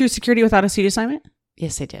let you through security without a seat assignment?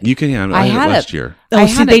 Yes, they did. You can handle I it had last it. year. Oh, I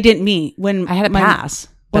see, had they a- didn't meet. When I had a pass.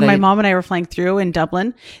 When but my I- mom and I were flying through in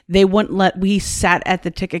Dublin, they wouldn't let, we sat at the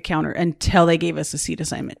ticket counter until they gave us a seat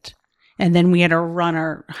assignment. And then we had to run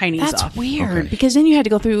our heinies That's off. weird Okay. because then you had to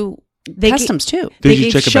go through customs too. Did They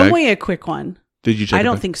you gave check a bag? Shumway a quick one. Did you check I a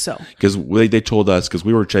don't bag? think so. Because they told us, because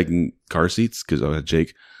we were checking car seats, because I had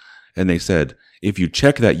Jake, and they said, if you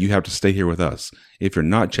check that, you have to stay here with us. If you're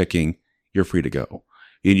not checking, you're free to go.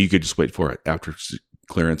 And you could just wait for it after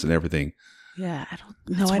clearance and everything. Yeah, I don't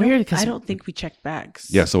That's know. weird because- I don't think we checked bags.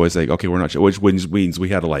 Yeah, so it's like, okay, we're not, which means we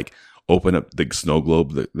had to like open up the snow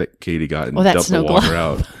globe that Katie got and that dump snow the water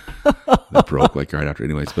globe. out. That broke like right after,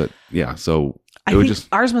 anyways. But yeah, so I it was think just,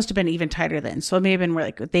 ours must have been even tighter then. So it may have been where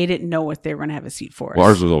like they didn't know if they were going to have a seat for us. well,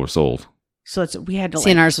 ours was oversold. So we had to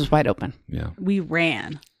See, and ours was wide open. Yeah, we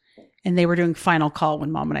ran, and they were doing final call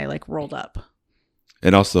when Mom and I like rolled up.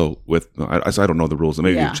 and also with I don't know the rules, and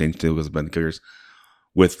maybe Yeah. they've changed too because I've been curious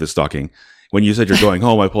with the stocking. When you said you're going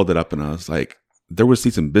home, I pulled it up and I was like, there was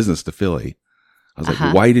seats in business to Philly. I was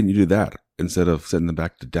like, why didn't you do that instead of sending them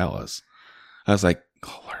back to Dallas? I was like,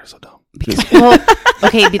 oh, Lara's so dumb. Well,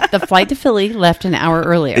 okay, the flight to Philly left an hour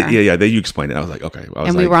earlier. Yeah. Then you explained it. I was like, okay.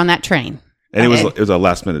 And we were on that train. and it was a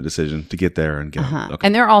last minute decision to get there and get. Okay.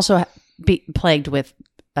 And they're also plagued with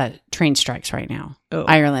train strikes right now. Oh.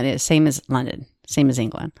 Ireland is same as London, same as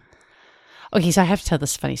England. Okay, so I have to tell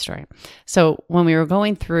this funny story. So when we were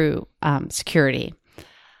going through security,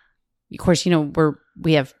 of course,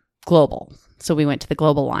 we have global. So we went to the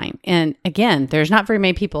global line. And again, there's not very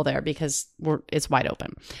many people there because it's wide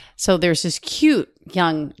open. So there's this cute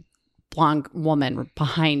young blonde woman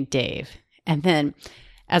behind Dave. And then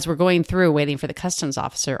as we're going through waiting for the customs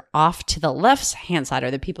officer, off to the left hand side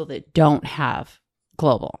are the people that don't have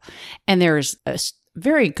global. And there's a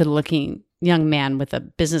very good looking young man with a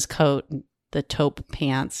business coat, the taupe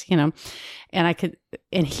pants, and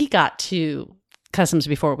he got to customs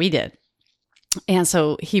before we did. And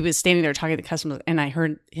so he was standing there talking to the customs, and I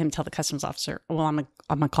heard him tell the customs officer, "Well,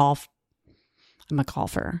 I'm a golfer,"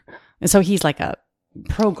 and so he's like a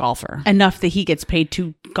pro golfer Enough that he gets paid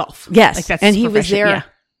to golf. Yes, like that's and his he was profession. there Yeah.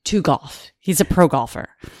 to golf. He's a pro golfer,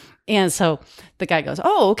 and so the guy goes,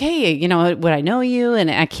 "Oh, okay. Would I know you?" And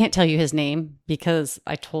I can't tell you his name because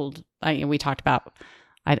we talked about.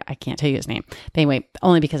 I can't tell you his name. But anyway,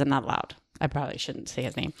 only because I'm not allowed. I probably shouldn't say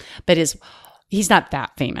his name, but he's not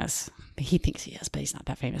that famous. He thinks he is, but he's not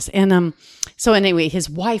that famous. And so anyway, his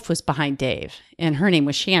wife was behind Dave, and her name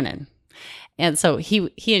was Shannon. And so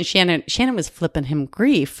he and Shannon was flipping him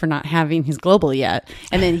grief for not having his global yet.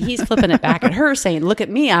 And then he's flipping it back at her saying, "Look at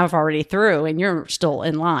me, I've already through and you're still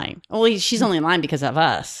in line." Well, she's only in line because of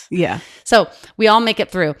us. Yeah. So we all make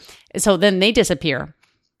it through. So then they disappear.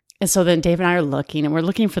 And so then Dave and I are looking, and we're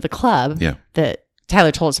looking for the club that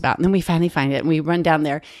Tyler told us about. And then we finally find it, and we run down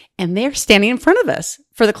there, and they're standing in front of us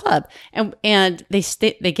for the club. And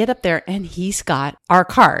they get up there, and he's got our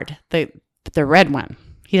card, the red one.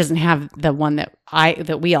 He doesn't have the one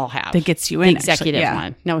that we all have. That gets you the in, executive actually, yeah.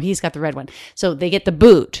 one. No, he's got the red one. So they get the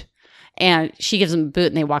boot, and she gives them the boot,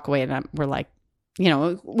 and they walk away, and we're like,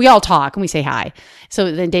 we all talk and we say hi.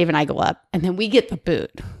 So then Dave and I go up, and then we get the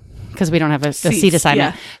boot because we don't have a seat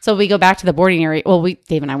assignment. Yeah. So we go back to the boarding area. Well,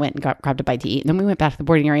 Dave and I went and grabbed a bite to eat, and then we went back to the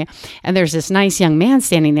boarding area, and there's this nice young man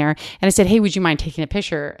standing there. And I said, "Hey, would you mind taking a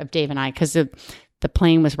picture of Dave and I?" Because the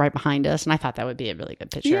plane was right behind us, and I thought that would be a really good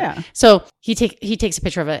picture. Yeah. So he takes a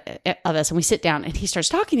picture of us, and we sit down, and he starts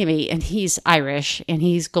talking to me, and he's Irish, and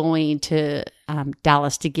he's going to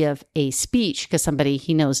Dallas to give a speech because somebody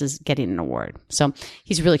he knows is getting an award. So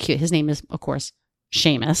he's really cute. His name is, of course,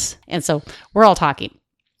 Seamus. And so we're all talking.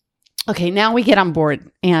 Okay, now we get on board,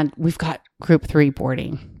 and we've got group 3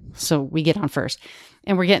 boarding. So we get on first,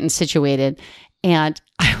 and we're getting situated. And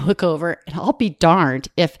I look over, and I'll be darned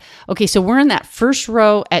if, okay, so we're in that first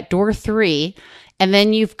row at door 3, and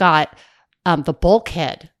then you've got the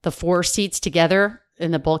bulkhead, the 4 seats together in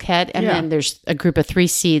the bulkhead, and then there's a group of 3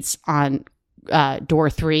 seats on door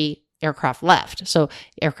 3, aircraft left. So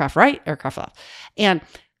aircraft right, aircraft left. And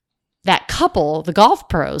that couple, the golf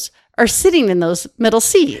pros, are sitting in those middle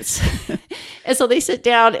seats. And so they sit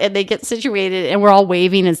down and they get situated, and we're all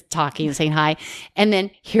waving and talking and saying hi. And then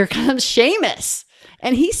here comes Seamus,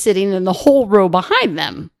 and he's sitting in the whole row behind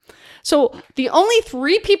them. So the only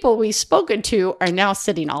 3 people we've spoken to are now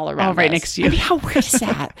sitting all around right us. next to you. I mean, how weird is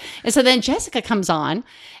that? And so then Jessica comes on,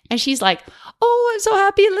 and she's like, oh, I'm so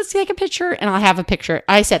happy. Let's take a picture. And I'll have a picture.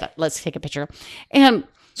 I said, let's take a picture. And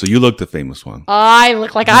So you look the famous one. I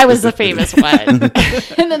look like I was the famous one.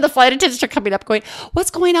 And then the flight attendants are coming up going, what's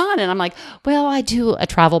going on? And I'm like, well, I do a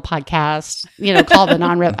travel podcast, called the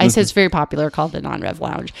Non-Rev. I said it's very popular, called the Non-Rev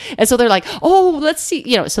Lounge. And so they're like, oh, let's see.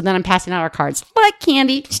 So then I'm passing out our cards like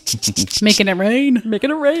candy. Making it rain.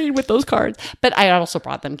 Making it rain with those cards. But I also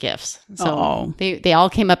brought them gifts. So they all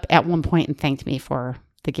came up at one point and thanked me for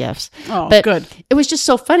the gifts. Oh, but good. It was just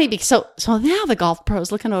so funny because so now the golf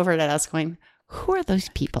pros looking over at us going, who are those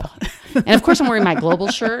people? And of course, I'm wearing my global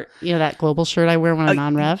shirt. That global shirt I wear when I'm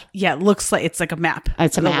non-rev. Yeah, it looks like it's like a map.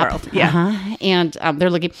 It's a map. World. Yeah. Uh-huh. And they're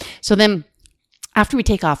looking. So then after we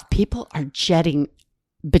take off, people are jetting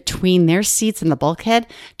between their seats in the bulkhead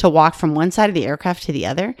to walk from one side of the aircraft to the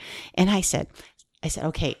other. And I said,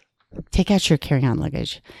 okay, take out your carry-on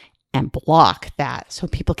luggage and block that so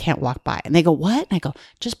people can't walk by. And they go, what? And I go,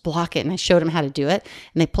 just block it. And I showed them how to do it.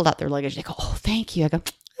 And they pulled out their luggage. They go, oh, thank you. I go,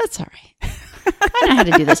 that's all right. I know how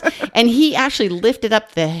to do this. And he actually lifted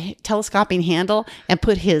up the telescoping handle and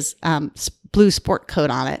put his blue sport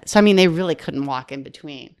coat on it. So, I mean, they really couldn't walk in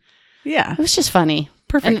between. Yeah. It was just funny.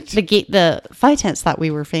 Perfect. And the flight attendants thought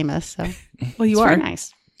we were famous. So, well, you it's are. very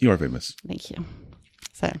nice. You are famous. Thank you.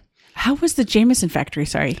 So, how was the Jameson factory?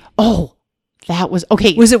 Sorry. Oh, that was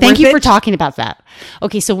okay. Was it Thank worth you it? for talking about that.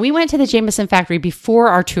 Okay, so we went to the Jameson factory before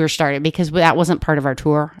our tour started because that wasn't part of our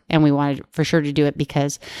tour, and we wanted for sure to do it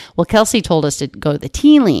because, well, Kelsey told us to go to the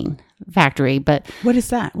Teeling factory, but what is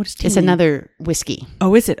that? What is Teeling? It's another whiskey.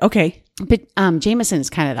 Oh, is it? Okay. But Jameson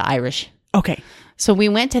is kind of the Irish. Okay. So we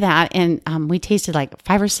went to that, and we tasted like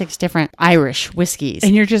 5 or 6 different Irish whiskeys.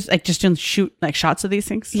 And you're just doing shots of these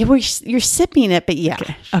things? Yeah, you're sipping it, but yeah.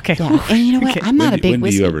 Okay. Yeah. And you know what? Okay. I'm not a big when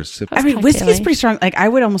whiskey. do you ever sip? I mean, whiskey's pretty strong. Like, I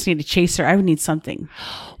would almost need a chaser. I would need something.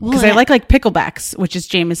 Because I like picklebacks, which is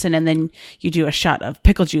Jameson, and then you do a shot of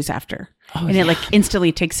pickle juice after. Oh, and it like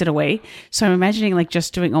instantly takes it away. So I'm imagining like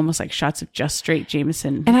just doing almost like shots of just straight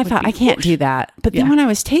Jameson. And I thought, I can't do that. But then when I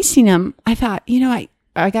was tasting them, I thought,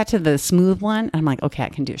 I got to the smooth one. And I'm like, okay, I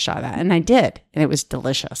can do a shot of that. And I did. And it was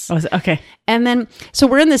delicious. Oh, is it? Okay. And then, so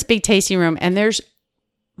we're in this big tasting room, and there's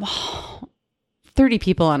 30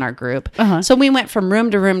 people in our group. Uh-huh. So we went from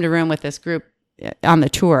room to room to room with this group on the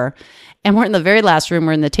tour. And we're in the very last room.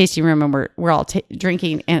 We're in the tasting room, and we're all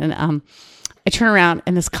drinking. And I turn around,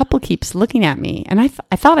 and this couple keeps looking at me. And I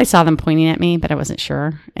thought I saw them pointing at me, but I wasn't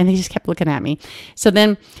sure. And they just kept looking at me. So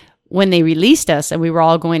then when they released us, and we were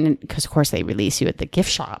all going, because of course they release you at the gift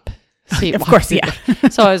shop. So of course, yeah.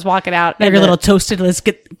 So I was walking out. They're a little toasted. Let's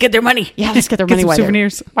get their money. Yeah, let's get their money some while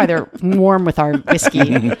souvenirs. while they're warm with our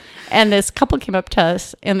whiskey. And this couple came up to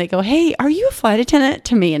us, and they go, hey, are you a flight attendant?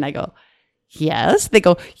 To me. And I go, yes. They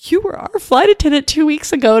go, you were our flight attendant 2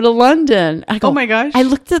 weeks ago to London. I go, oh my gosh. I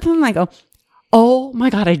looked at them and I go, oh my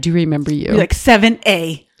God, I do remember you. You're like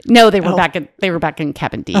 7A. No, they were back in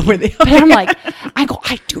cabin D. Oh, were they? But I'm like,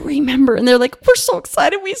 I do remember. And they're like, we're so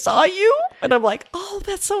excited we saw you. And I'm like, oh,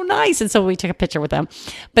 that's so nice. And so we took a picture with them.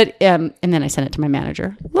 But and then I sent it to my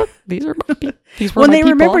manager. Look, these were my When they people.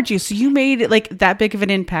 remembered you, so you made it like that big of an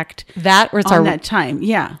impact That or it's on that time.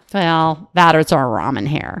 Yeah. Well, that or it's our ramen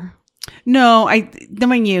hair. No,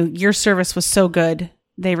 knowing you, your service was so good.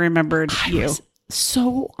 They remembered you. I was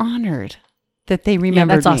so honored that they Yeah,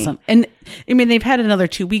 remembered that's me. awesome. And I mean, they've had another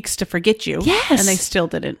 2 weeks to forget you. Yes. And they still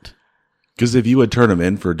didn't. Because if you would turn them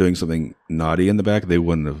in for doing something naughty in the back, they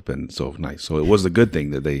wouldn't have been so nice. So it was a good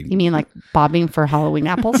thing that they. You mean like bobbing for Halloween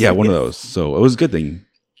apples? Yeah, one of those. So it was a good thing.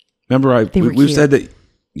 Remember, we've cute. said that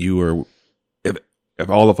you were. If if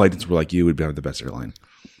all the flight attendants were like you, we'd have the best airline.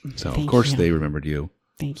 So Thank of course you. they remembered you.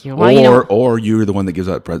 Thank you. Well, Or you're the one that gives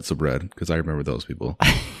out pretzel bread, because I remember those people.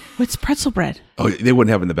 What's pretzel bread? Oh, they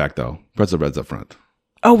wouldn't have it in the back though. Pretzel bread's up front.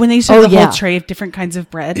 Oh, when they used to have the whole tray of different kinds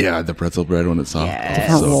of bread. Yeah, the pretzel bread when it's soft. Yes.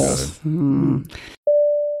 Oh, so good.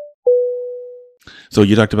 So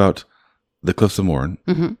you talked about the Cliffs of Moher.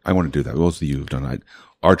 Mm-hmm. I want to do that. Most of you have done.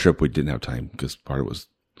 Our trip, we didn't have time because part of it was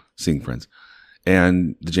seeing friends.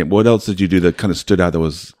 And the jam. What else did you do that kind of stood out? That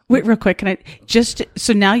was Wait, real quick. Can I just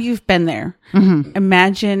so now you've been there? Mm-hmm.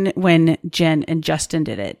 Imagine when Jen and Justin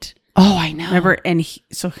did it. Oh, I know. Remember? And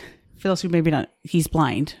so for those who maybe not, he's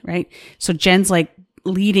blind, right? So Jen's like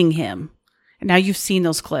leading him, and now you've seen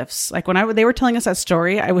those cliffs. Like when they were telling us that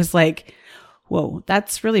story, I was like, "Whoa,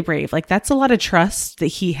 that's really brave. Like that's a lot of trust that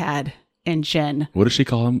he had." And Jen, what does she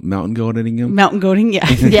call him? Mountain goating him? mountain goating, yeah.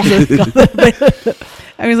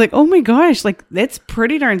 I was like, oh my gosh, like it's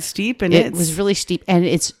pretty darn steep, and It was really steep, and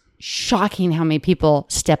it's shocking how many people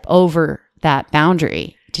step over that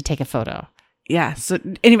boundary to take a photo. yeah. So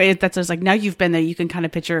anyway, that's just like now you've been there, you can kind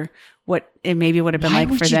of picture what it maybe would have been Why like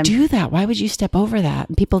would for you them. do that? Why would you step over that?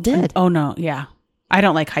 And people did. Oh no, yeah. I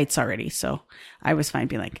don't like heights already, so I was fine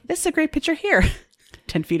being like, this is a great picture here,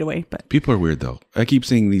 10 feet away. But People are weird though. I keep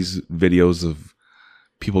seeing these videos of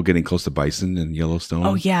people getting close to bison in Yellowstone.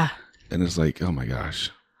 oh yeah, And it's like, oh my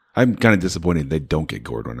gosh. I'm kind of disappointed they don't get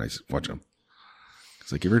gored when I watch them.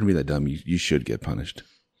 It's like, if you're going to be that dumb, you should get punished.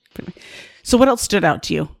 so what else stood out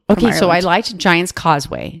to you? from Okay, so I Ireland? liked Giant's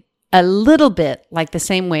Causeway a little bit like the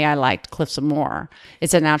same way I liked Cliffs of Moher.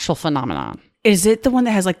 It's a natural phenomenon. Is it the one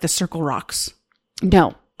that has like the circle rocks?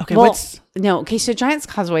 No. Okay, Well, what's no. Okay, so Giant's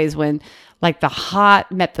Causeway is when like the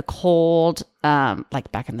hot met the cold,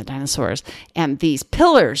 like back in the dinosaurs, and these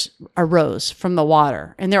pillars arose from the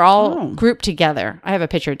water, and they're all grouped together. I have a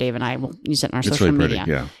picture of Dave and I. We'll use it in our It's social really pretty,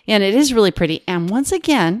 media. yeah. And it is really pretty. And once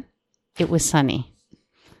again, it was sunny.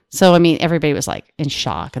 So, I mean, everybody was like in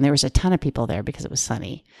shock, and there was a ton of people there because it was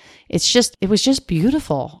sunny. It was just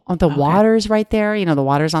beautiful. The water's right there. You know, the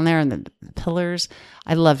water's on there and the pillars.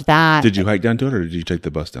 I loved that. Did you hike down to it or did you take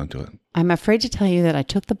the bus down to it? I'm afraid to tell you that I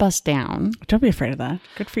took the bus down Don't be afraid of that.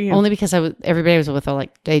 Good for you. only because everybody was with her.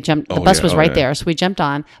 Like they jumped, the Oh, bus yeah. was Oh, right yeah. there. So we jumped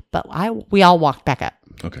on, but we all walked back up.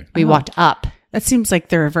 Okay. We walked up. that seems like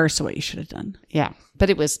the reverse of what you should have done. Yeah. But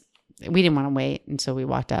we didn't want to wait. And so we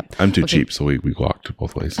walked up. I'm too cheap, so we walked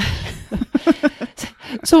both ways.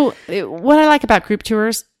 So what I like about group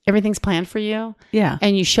tours, everything's planned for you. Yeah.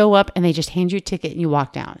 And you show up and they just hand you a ticket and you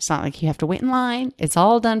walk down. It's not like you have to wait in line. It's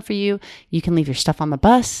all done for you. You can leave your stuff on the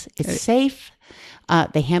bus. It's safe.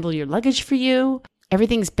 They handle your luggage for you.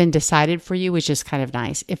 Everything's been decided for you, which is kind of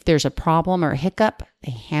nice. If there's a problem or a hiccup,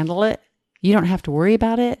 they handle it. You don't have to worry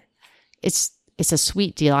about it. It's a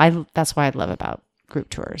sweet deal. That's what I love about group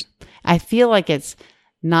tours. I feel like it's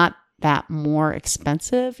not that more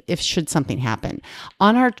expensive should something happen.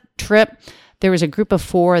 On our trip, there was a group of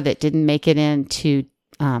 4 that didn't make it into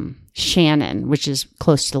Shannon, which is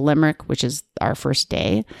close to Limerick, which is our first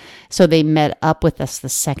day. So they met up with us the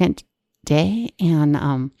second day,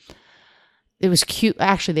 and it was cute.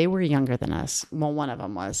 Actually, they were younger than us. Well, one of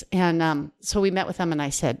them was. And so we met with them, and I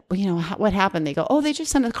said, well, you know, what happened? They go, oh, they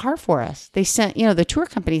just sent a car for us. They sent, the tour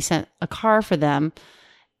company sent a car for them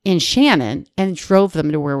in Shannon and drove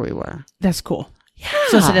them to where we were. That's cool. Yeah.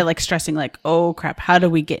 So instead of like stressing, like, oh crap, how do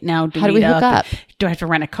we get now? How do we hook up? Do I have to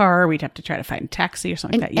rent a car? We'd have to try to find a taxi or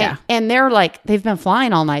something like that. Yeah. And they're like, they've been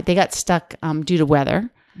flying all night. They got stuck due to weather.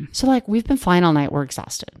 So like, we've been flying all night. We're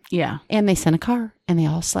exhausted. Yeah. And they sent a car and they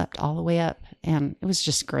all slept all the way up. And it was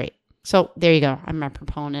just great. So there you go. I'm a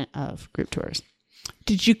proponent of group tours.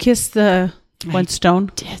 Did you kiss the one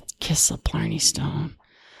stone? Did kiss the Blarney Stone.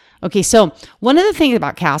 Okay, so one of the things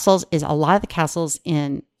about castles is a lot of the castles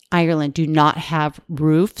in Ireland do not have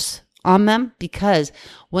roofs on them because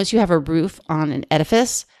once you have a roof on an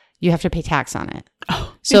edifice, you have to pay tax on it.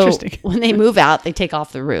 Oh, So interesting. when they move out, they take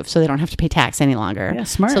off the roof so they don't have to pay tax any longer. Yeah,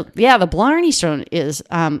 smart. So yeah, the Blarney Stone is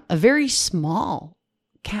a very small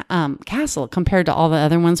castle compared to all the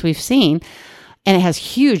other ones we've seen. And it has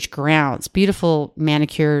huge grounds, beautiful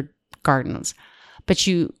manicured gardens. But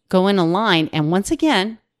you go in a line and once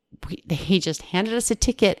again, he just handed us a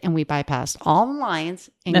ticket and we bypassed all the lines.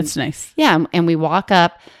 And, That's nice. yeah. And we walk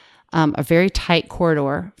up a very tight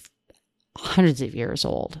corridor, hundreds of years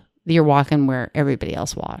old. You're walking where everybody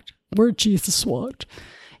else walked, where Jesus walked.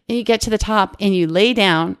 And you get to the top and you lay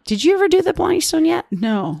down. Did you ever do the Blarney Stone yet?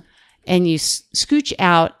 No. And you scooch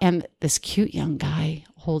out and this cute young guy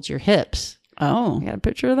holds your hips. Oh. I got a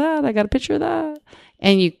picture of that. I got a picture of that.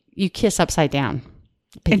 And you kiss upside down.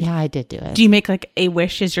 But yeah, I did do it. Do you make like a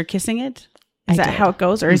wish as you're kissing it? Is that how it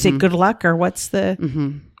goes? Or is it good luck? Or what's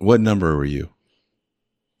the... What number were you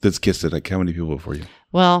that's kissed it? Like, how many people before you?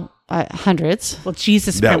 Well, hundreds. Well,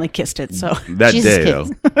 Jesus apparently kissed it, so... That Jesus day,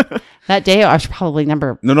 kissed. though. That day, I was probably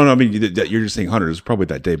number... No. I mean, you're just saying hundreds. Probably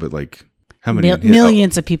that day, but like, how many?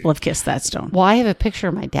 Millions of people have kissed that stone. Well, I have a picture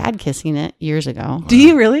of my dad kissing it years ago. Do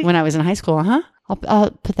you really? When I was in high school,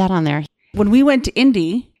 I'll put that on there. When we went to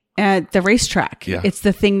Indy at the racetrack, it's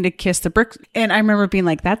the thing to kiss the bricks. And I remember being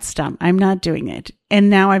like, that's dumb. I'm not doing it. And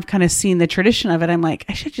now I've kind of seen the tradition of it. I'm like,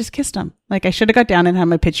 I should have just kissed them. Like, I should have got down and had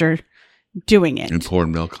my picture doing it. And poured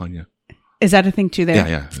milk on you. Is that a thing too there?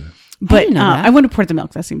 Yeah. But I wouldn't have poured the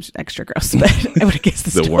milk. That seems extra gross. But I would have kissed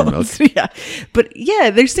the warm milk. Yeah. But yeah,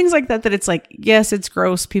 there's things like that it's like, yes, it's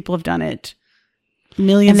gross. People have done it.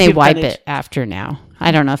 Millions and they of people wipe done it after now.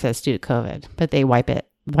 I don't know if that's due to COVID, but they wipe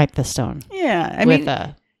the stone. Yeah. I mean,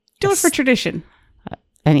 do it for tradition.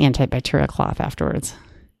 An antibacterial cloth afterwards.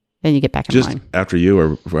 Then you get back in Just line. after you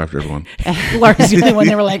or after everyone? Laura's the only one.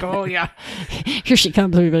 They were like, oh, yeah. Here she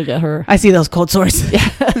comes. We're going to get her. I see those cold sores.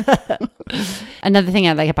 Another thing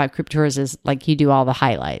I like about group tours is like you do all the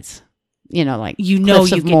highlights. You know, like you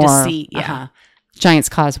Cliffs get of Moher, to see. Yeah. Giant's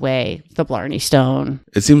Causeway, the Blarney Stone.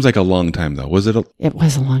 It seems like a long time, though. Was it? It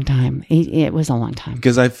was a long time. It was a long time.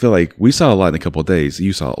 Because I feel like we saw a lot in a couple of days.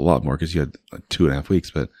 You saw a lot more because you had 2.5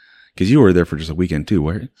 weeks, but because you were there for just a weekend too,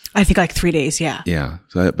 right? I think like 3 days. Yeah. Yeah.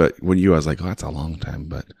 So, but when I was like, oh, that's a long time,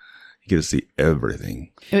 but you get to see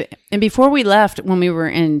everything. And before we left, when we were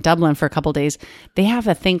in Dublin for a couple of days, they have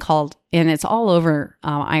a thing called, and it's all over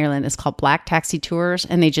Ireland. It's called Black Taxi Tours,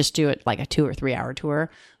 and they just do it like a 2 or 3 hour tour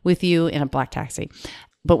with you in a black taxi.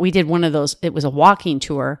 But we did one of those. It was a walking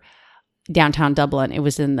tour downtown Dublin. It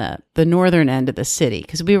was in the northern end of the city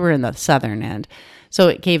because we were in the southern end. So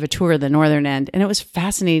it gave a tour of the northern end, and it was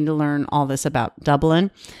fascinating to learn all this about Dublin.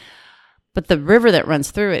 But the river that runs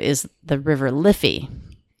through it is the River Liffey.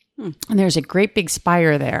 And there's a great big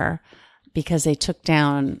spire there because they took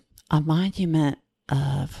down a monument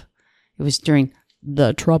it was during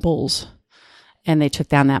the Troubles. And they took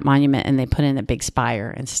down that monument and they put in a big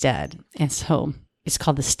spire instead. And so it's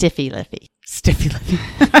called the Stiffy Liffey. Stiffy Liffey.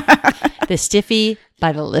 The Stiffy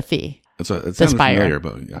by the Liffey. It sounds familiar,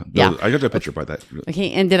 but yeah. I got a picture by that.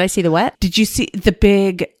 Okay, and did I see the what? Did you see the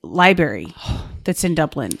big library that's in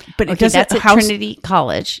Dublin? But it doesn't. That's at Trinity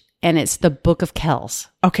College, and it's the Book of Kells.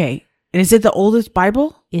 Okay, and is it the oldest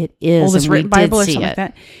Bible? It is. Oldest written Bible or something like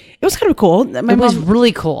that? It was kind of cool. It was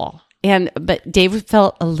really cool. But Dave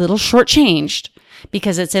felt a little shortchanged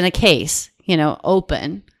because it's in a case,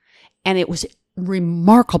 open, and it was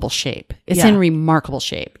remarkable shape. It's in remarkable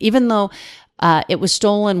shape, even though it was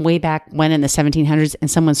stolen way back when in the 1700s, and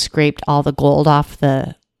someone scraped all the gold off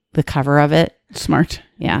the cover of it. Smart.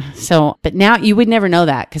 Yeah. So, but now you would never know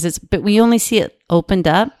that but we only see it opened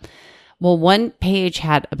up. Well, one page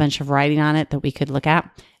had a bunch of writing on it that we could look at,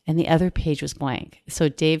 and the other page was blank. So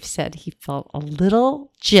Dave said he felt a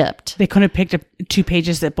little gypped. They couldn't have picked up 2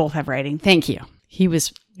 pages that both have writing. Thank you. He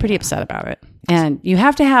was pretty upset about it. And you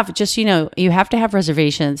have to have you have to have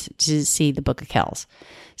reservations to see the Book of Kells.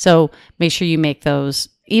 So make sure you make those.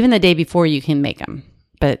 Even the day before you can make them.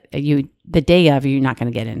 But the day of, you're not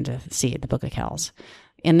going to get in to see the Book of Kells.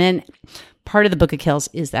 And then part of the Book of Kells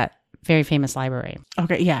is that very famous library.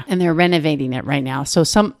 Okay, yeah. And they're renovating it right now. So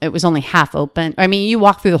it was only half open. I mean, you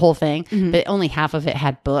walk through the whole thing, but only half of it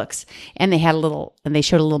had books. And they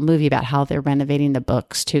showed a little movie about how they're renovating the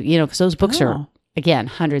books too, because those books are, again,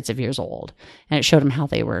 hundreds of years old. And it showed them how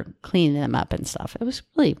they were cleaning them up and stuff. It was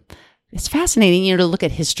it's fascinating, to look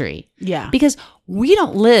at history. Yeah. Because we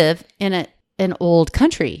don't live in an old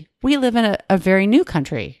country. We live in a very new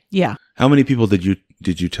country. Yeah. How many people did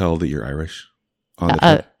you tell that you're Irish?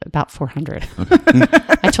 About 400.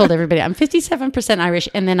 I told everybody I'm 57% Irish,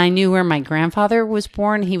 and then I knew where my grandfather was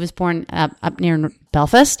born. He was born up near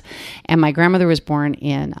Belfast, and my grandmother was born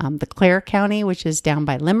in the Clare County, which is down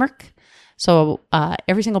by Limerick. So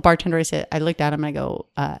every single bartender I looked at him and I go,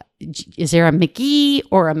 is there a McGee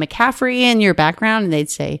or a McCaffrey in your background? And they'd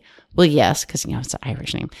say, well, yes, because it's an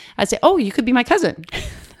Irish name. I'd say, oh, you could be my cousin.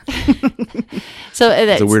 So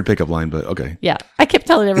it's a weird pickup line, but okay. Yeah, I kept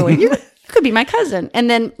telling everyone, you could be my cousin. And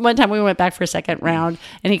then one time we went back for a second round,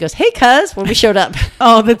 and he goes, hey, cuz, when we showed up.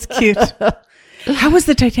 Oh, that's cute. How was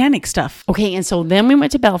the Titanic stuff? Okay, and so then we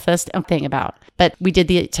went to Belfast, but we did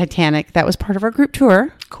the Titanic. That was part of our group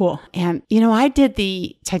tour. Cool. And, I did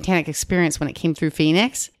the Titanic experience when it came through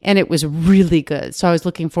Phoenix, and it was really good. So I was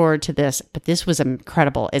looking forward to this, but this was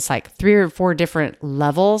incredible. It's like 3 or 4 different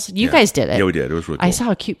levels. You guys did it. Yeah, we did. It was really cool. I saw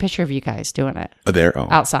a cute picture of you guys doing it.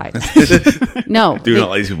 Outside. No. Do not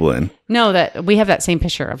let these people in. No, that we have that same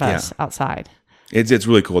picture of us outside. It's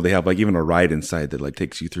really cool. They have like even a ride inside that like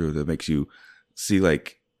takes you through that makes you see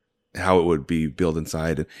like how it would be built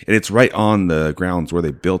inside, and it's right on the grounds where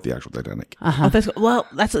they built the actual Titanic. Oh,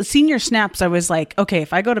 that's senior snaps. I was like, okay,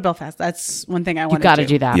 if I go to Belfast, that's one thing I want to do. You got to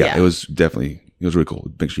do that. Yeah, it was really cool.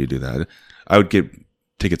 Make sure you do that. I would get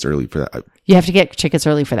tickets early for that. You have to get tickets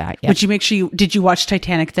early for that. Yep. Would you make sure did you watch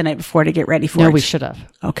Titanic the night before to get ready for it? No, we should have.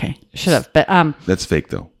 Okay. Should have. But That's fake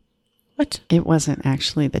though. What? It wasn't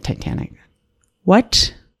actually the Titanic.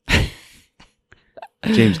 What?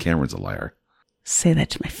 James Cameron's a liar. Say that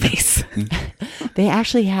to my face. They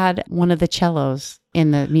actually had one of the cellos in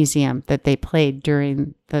the museum that they played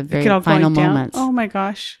during the very final moments. Oh my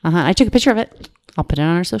gosh. I took a picture of it. I'll put it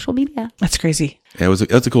on our social media. That's crazy. Yeah,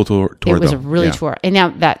 that's a cool tour. It was though. a really tour. And now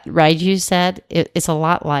that ride you said, it's a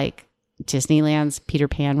lot like Disneyland's Peter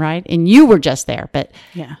Pan ride. And you were just there, but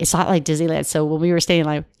Yeah. it's not like Disneyland. So when we were staying,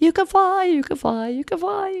 like, you can fly, you can fly, you can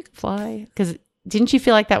fly, you can fly. Because didn't you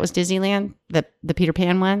feel like that was Disneyland, the Peter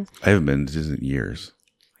Pan one? I haven't been to Disney in years.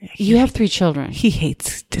 You have 3 children. He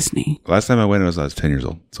hates Disney. Last time I went, I was 10 years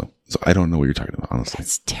old. So I don't know what you're talking about, honestly.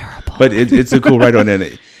 That's terrible. But it's a cool ride on,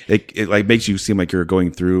 and it like makes you seem like you're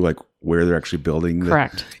going through like where they're actually building.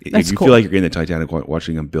 Correct. That's you cool. feel like you're in the Titanic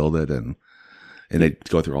watching them build it, and they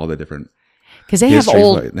go through all the different Because they have histories,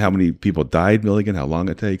 old... like how many people died building it, how long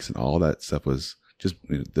it takes, and all that stuff was just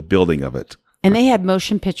the building of it. And they had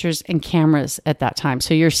motion pictures and cameras at that time.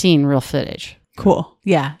 So you're seeing real footage. Cool.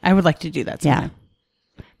 Yeah. I would like to do that sometime.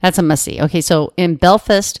 That's a must see. Okay, so in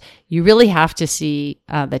Belfast, you really have to see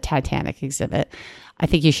the Titanic exhibit. I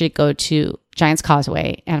think you should go to Giant's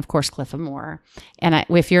Causeway and, of course, Cliff of Moher. And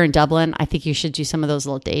if you're in Dublin, I think you should do some of those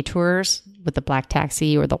little day tours with the Black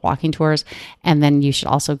Taxi or the walking tours. And then you should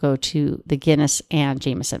also go to the Guinness and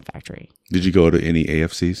Jameson factory. Did you go to any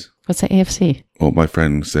AFCs? What's the AFC? Well, my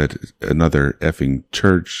friend said another effing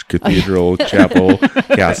church, cathedral, chapel,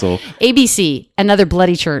 castle. ABC, another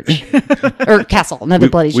bloody church. Or castle, another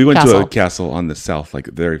bloody castle. We went to a castle on the south, like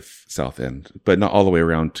the very south end, but not all the way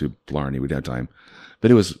around to Blarney. We didn't have time. But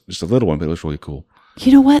it was just a little one, but it was really cool.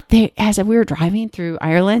 You know what? As we were driving through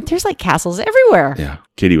Ireland, there's like castles everywhere. Yeah.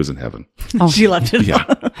 Katie was in heaven. She loved it. Yeah.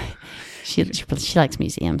 She likes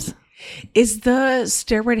museums. Is the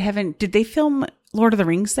Stairway to Heaven, did they film Lord of the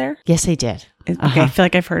Rings there? Yes, they did. Okay, I feel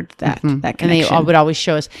like I've heard that. That And they connection. would always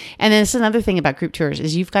show us. And then it's another thing about group tours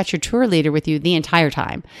is you've got your tour leader with you the entire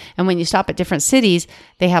time. And when you stop at different cities,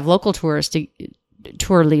 they have local tour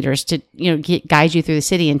leaders to guide you through the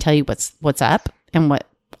city and tell you what's up and what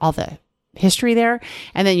all the history there.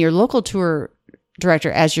 And then your local tour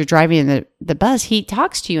director, as you're driving in the bus, he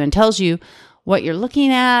talks to you and tells you what you're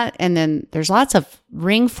looking at. And then there's lots of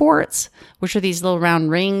ring forts, which are these little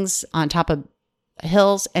round rings on top of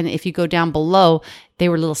hills. And if you go down below, they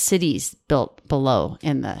were little cities built below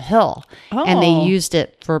in the hill. And they used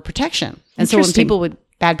it for protection. And so when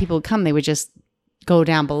bad people would come, they would just go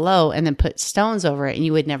down below and then put stones over it, and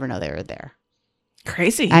you would never know they were there.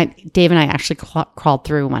 Crazy. Dave and I actually crawled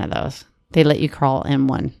through one of those. They let you crawl in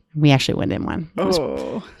one. We actually went in one. It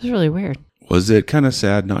was really weird. Was it kind of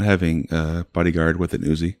sad not having a bodyguard with an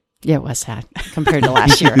Uzi? Yeah, it was sad compared to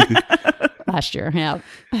last year. Last year, yeah.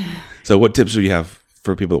 So what tips do you have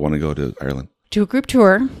for people that want to go to Ireland? Do a group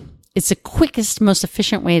tour. It's the quickest, most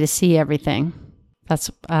efficient way to see everything.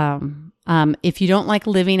 That's if you don't like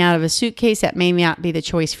living out of a suitcase, that may not be the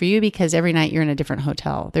choice for you because every night you're in a different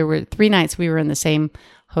hotel. There were 3 nights we were in the same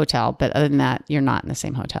hotel, but other than that, you're not in the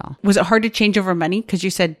same hotel. Was it hard to change over money? Because you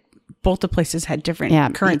said both the places had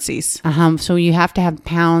different currencies. So you have to have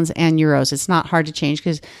pounds and euros. It's not hard to change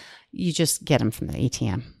because you just get them from the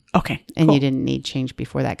ATM. Okay. And cool. you didn't need change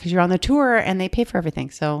before that because you're on the tour and they pay for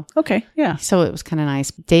everything. So okay, yeah. So it was kind of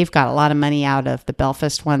nice. Dave got a lot of money out of the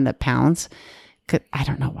Belfast one, the pounds. I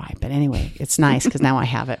don't know why, but anyway, it's nice because now I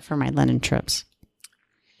have it for my London trips.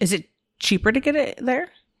 Is it cheaper to get it there?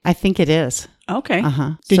 I think it is. Okay.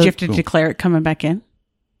 So Did you have to declare it coming back in?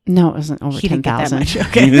 No, it wasn't over He didn't get that 10,000. much.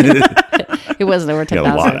 Okay. It wasn't over Got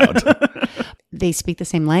a lot 10,000. out. They speak the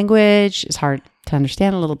same language. It's hard to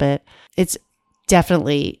understand a little bit. It's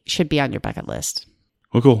definitely should be on your bucket list.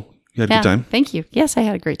 Well, cool. You had a good time? Thank you. Yes, I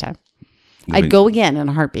had a great time. Living- I'd go again in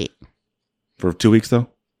a heartbeat. For 2 weeks, though?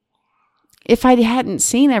 If I hadn't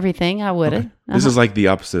seen everything, I would have. Okay. This is like the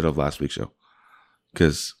opposite of last week's show.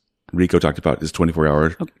 Because Rico talked about his 24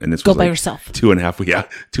 hours, and this Go was by like yourself.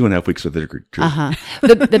 2.5 weeks of the trip.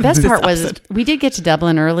 The best part was opposite. we did get to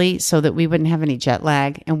Dublin early so that we wouldn't have any jet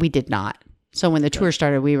lag, and we did not. So when the tour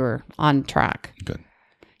started, we were on track. Good.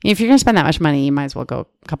 If you're going to spend that much money, you might as well go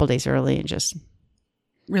a couple days early and just...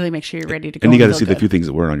 Really make sure you're ready to go. And you got to feel see the good. few things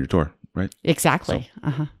that weren't on your tour, right? Exactly.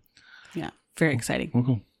 Yeah. Very exciting. Well,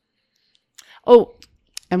 cool. Oh,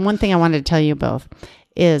 and one thing I wanted to tell you both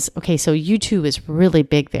is, okay, so U2 is really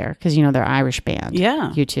big there because, they're Irish band.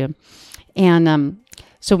 Yeah. U2. And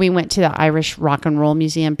so we went to the Irish Rock and Roll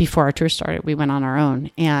Museum before our tour started. We went on our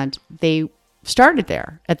own, and they started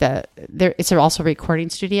there it's also a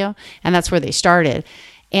recording studio, and that's where they started.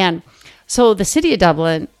 And so the city of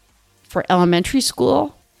Dublin for elementary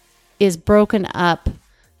school is broken up,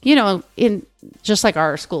 in just like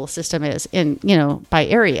our school system is in, by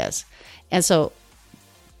areas. And so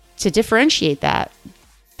to differentiate that,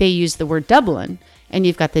 they use the word Dublin, and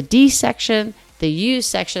you've got the D section, the U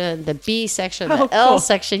section, the B section, the L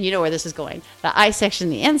section, where this is going, the I section,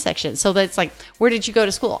 the N section. So that's like, where did you go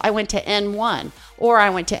to school? I went to N1, or I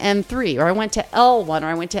went to N3, or I went to L1, or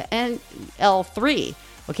I went to L3.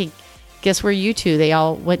 Okay, guess where U2? They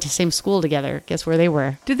all went to the same school together. Guess where they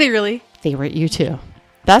were? Did they really? They were at U2.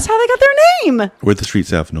 That's how they got their name. Where the streets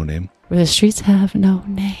have no name. Where the streets have no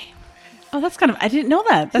name. Oh, that's I didn't know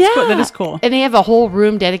that. That's cool. That is cool. And they have a whole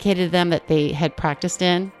room dedicated to them that they had practiced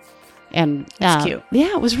in. And that's cute.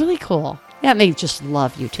 Yeah, it was really cool. Yeah, and they just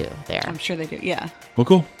love U2 there. I'm sure they do. Yeah. Well,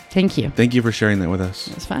 cool. Thank you. Thank you for sharing that with us.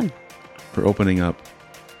 It was fun. For opening up.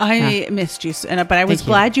 I missed you, but I was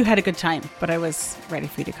glad you had a good time. But I was ready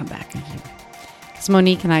for you to come back. Because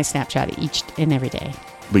Monique and I Snapchat each and every day.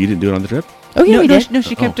 But you didn't do it on the trip? Oh, yeah, we did. No,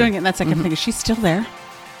 she kept doing it. And that's like, I'm thinking, she's still there.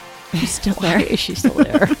 She's still there. Why is she still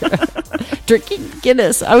there? Drinking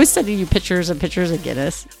Guinness. I was sending you pictures and pictures of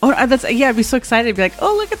Guinness. Oh, I'd be so excited. I'd be like,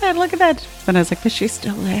 oh, look at that, look at that. But I was like, but she's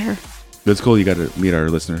still there. That's cool. You got to meet our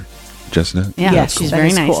listener, Jessica. Yeah, yes, she's cool.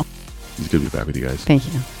 very nice. Cool. It's good to be back with you guys. Thank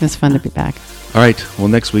you. It was fun to be back. All right. Well,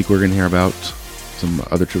 next week we're going to hear about some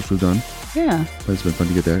other trips we've done. Yeah. But it's been fun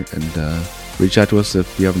to get there. And reach out to us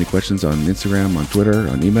if you have any questions on Instagram, on Twitter,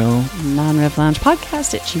 on email.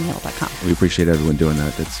 nonrevloungepodcast@gmail.com. We appreciate everyone doing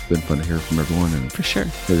that. It's been fun to hear from everyone and For sure.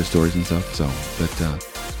 hear their stories and stuff. So, but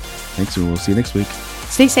thanks, and we'll see you next week.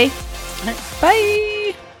 Stay safe. All right.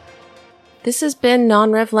 Bye. This has been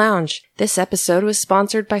Non-Rev Lounge. This episode was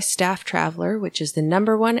sponsored by Staff Traveler, which is the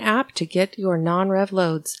 #1 app to get your non-rev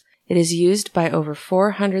loads. It is used by over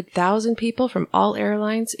 400,000 people from all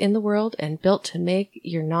airlines in the world and built to make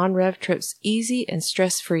your non-rev trips easy and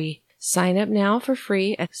stress-free. Sign up now for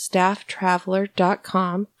free at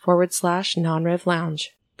stafftraveler.com/non-rev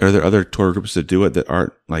lounge. Are there other tour groups that do it that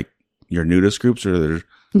aren't like your nudist groups, or is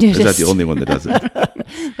Nudist. that the only one that does it?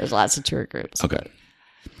 There's lots of tour groups. Okay.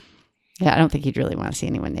 Yeah, I don't think you'd really want to see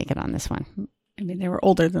anyone naked on this one. I mean, they were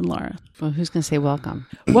older than Lara. Well, who's going to say welcome?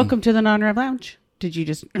 Welcome to the Non-Rev Lounge. Did you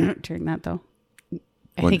just turn that, though?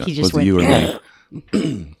 I think he just was went. it you or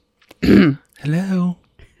me? Hello.